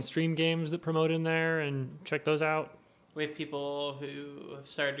who run stream games that promote in there, and check those out. We have people who have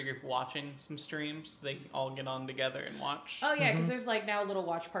started a group watching some streams. They all get on together and watch. Oh yeah, because there's like now a little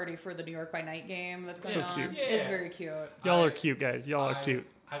watch party for the New York by Night game that's going So on. cute. It's Yeah. very cute. Y'all are cute, guys. Y'all are cute.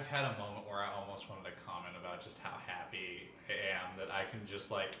 I've had a moment where I almost wanted to comment about just how happy I am that I can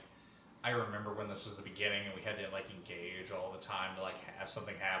just like. I remember when this was the beginning and we had to like engage all the time to like have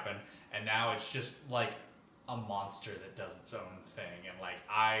something happen, and now it's just like a monster that does its own thing, and like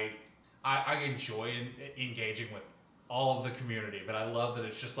I enjoy engaging with all of the community, but I love that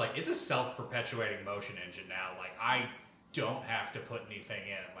it's just like it's a self-perpetuating motion engine now. Like I don't have to put anything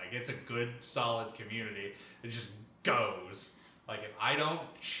in. Like it's a good solid community. It just goes. Like if I don't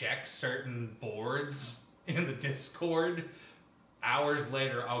check certain boards in the Discord, hours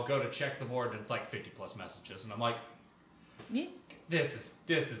later I'll go to check the board and it's like 50 plus messages, and I'm like, Yeah. this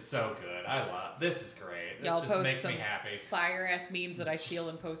is so good. I love this. Is great. This Y'all just post makes some me happy. fire ass memes that I steal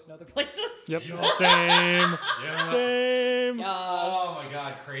and post in other places. Yep. Yeah. Same. Yeah. Same. Yes. Oh my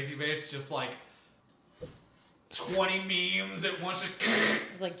god, Crazy Bait's just like 20 memes at once.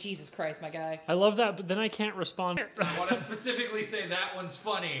 I was like, Jesus Christ, my guy. I love that, but then I can't respond. I want to specifically say that one's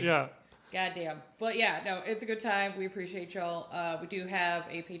funny. Yeah. Goddamn. But yeah, no, it's a good time. We appreciate y'all. We do have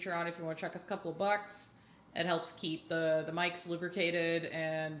a Patreon if you want to chuck us a couple of bucks. It helps keep the mics lubricated,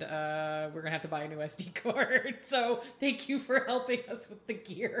 and we're going to have to buy a new SD card. So thank you for helping us with the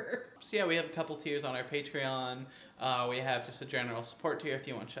gear. So yeah, we have a couple tiers on our Patreon. We have just a general support tier if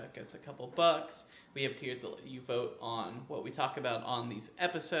you want to check us a couple bucks. We have tiers that let you vote on what we talk about on these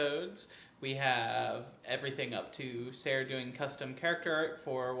episodes. We have everything up to Sarah doing custom character art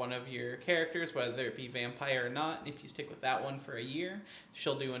for one of your characters, whether it be vampire or not. And if you stick with that one for a year,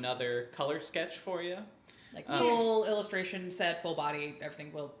 she'll do another color sketch for you. Like full illustration set, full body,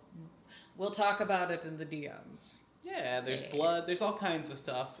 everything. We'll talk about it in the DMs. Yeah, there's Yeah. blood, there's all kinds of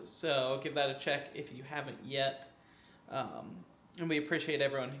stuff. So give that a check if you haven't yet. And we appreciate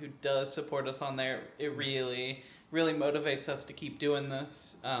everyone who does support us on there. It really, really motivates us to keep doing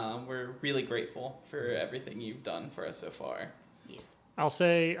this. We're really grateful for everything you've done for us so far. Yes. I'll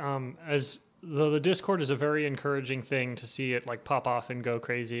say, as the Discord is a very encouraging thing to see it like pop off and go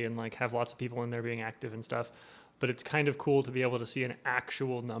crazy and like have lots of people in there being active and stuff. But it's kind of cool to be able to see an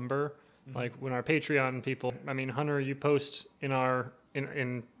actual number. Like when our Patreon people, I mean, Hunter, you post in our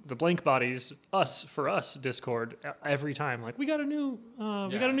in the Blank Bodies for us Discord every time. Like we got a new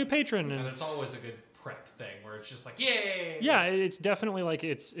patron, And it's always a good prep thing where it's just like, yay! yeah, it's definitely like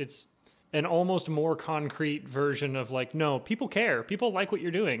it's an almost more concrete version of like, no, people care, people like what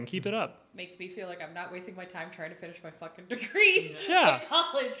you're doing, keep it up. Makes me feel like I'm not wasting my time trying to finish my fucking degree Yeah. in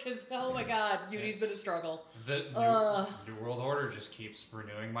college because, oh my god, uni's been a struggle. The New World Order just keeps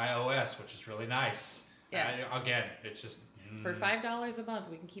renewing my OS, which is really nice. Yeah. Again, it's just... For $5 a month,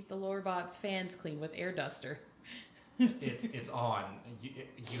 we can keep the lower bots fans clean with air duster. It's on.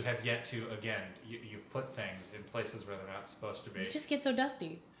 You have yet to, again, you've put things in places where they're not supposed to be. It just gets so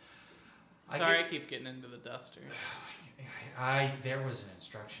dusty. Sorry, I keep getting into the duster. There was an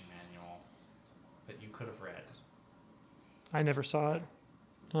instruction manual that you could have read. I never saw it.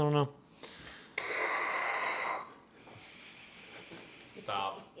 I don't know.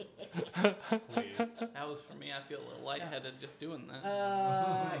 Stop. Please. That was for me. I feel a little lightheaded just doing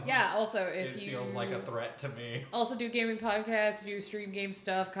that. Yeah, also, if It you... feels like a threat to me. Also do gaming podcasts, do stream game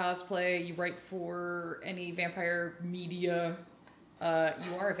stuff, cosplay, you write for any vampire media.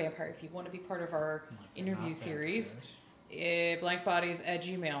 You are a vampire if you want to be part of our interview series.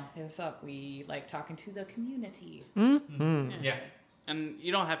 blankbodies@gmail. Hit us up. We like talking to the community. Yeah. And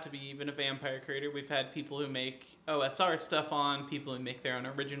you don't have to be even a vampire creator. We've had people who make OSR stuff on, people who make their own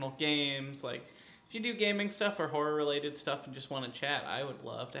original games. Like, if you do gaming stuff or horror-related stuff and just want to chat, I would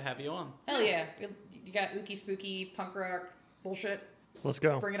love to have you on. Hell yeah. You got ooky spooky punk rock bullshit. Let's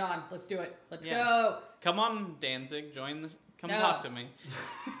go. Bring it on. Let's do it. Let's Yeah. go. Come on, Danzig. Come No. talk to me.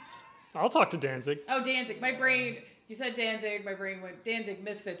 I'll talk to Danzig. Oh, Danzig. My brain, you said Danzig. My brain went Danzig,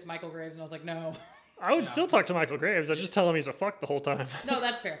 Misfits, Michael Graves. And I was like, no. I would still talk to Michael Graves. I just tell him he's a fuck the whole time. No,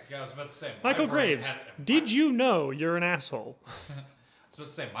 that's fair. Yeah, I was about to say. my Michael brain Graves, had- did you know you're an asshole? I was about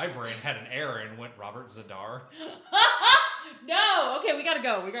to say, my brain had an error and went Robert Zadar. No. Okay, we gotta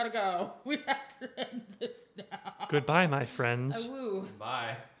go. We gotta go. We have to end this now. Goodbye, my friends. Woo.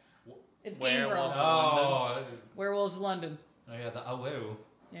 Bye. It's Game World. Werewolves. Oh, Werewolves London. yeah, the woo.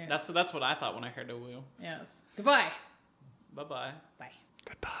 Yeah. That's what I thought when I heard a woo. Yes. Goodbye. Bye-bye. Bye.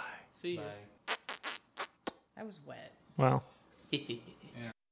 Goodbye. See you. Bye. That was wet. Well.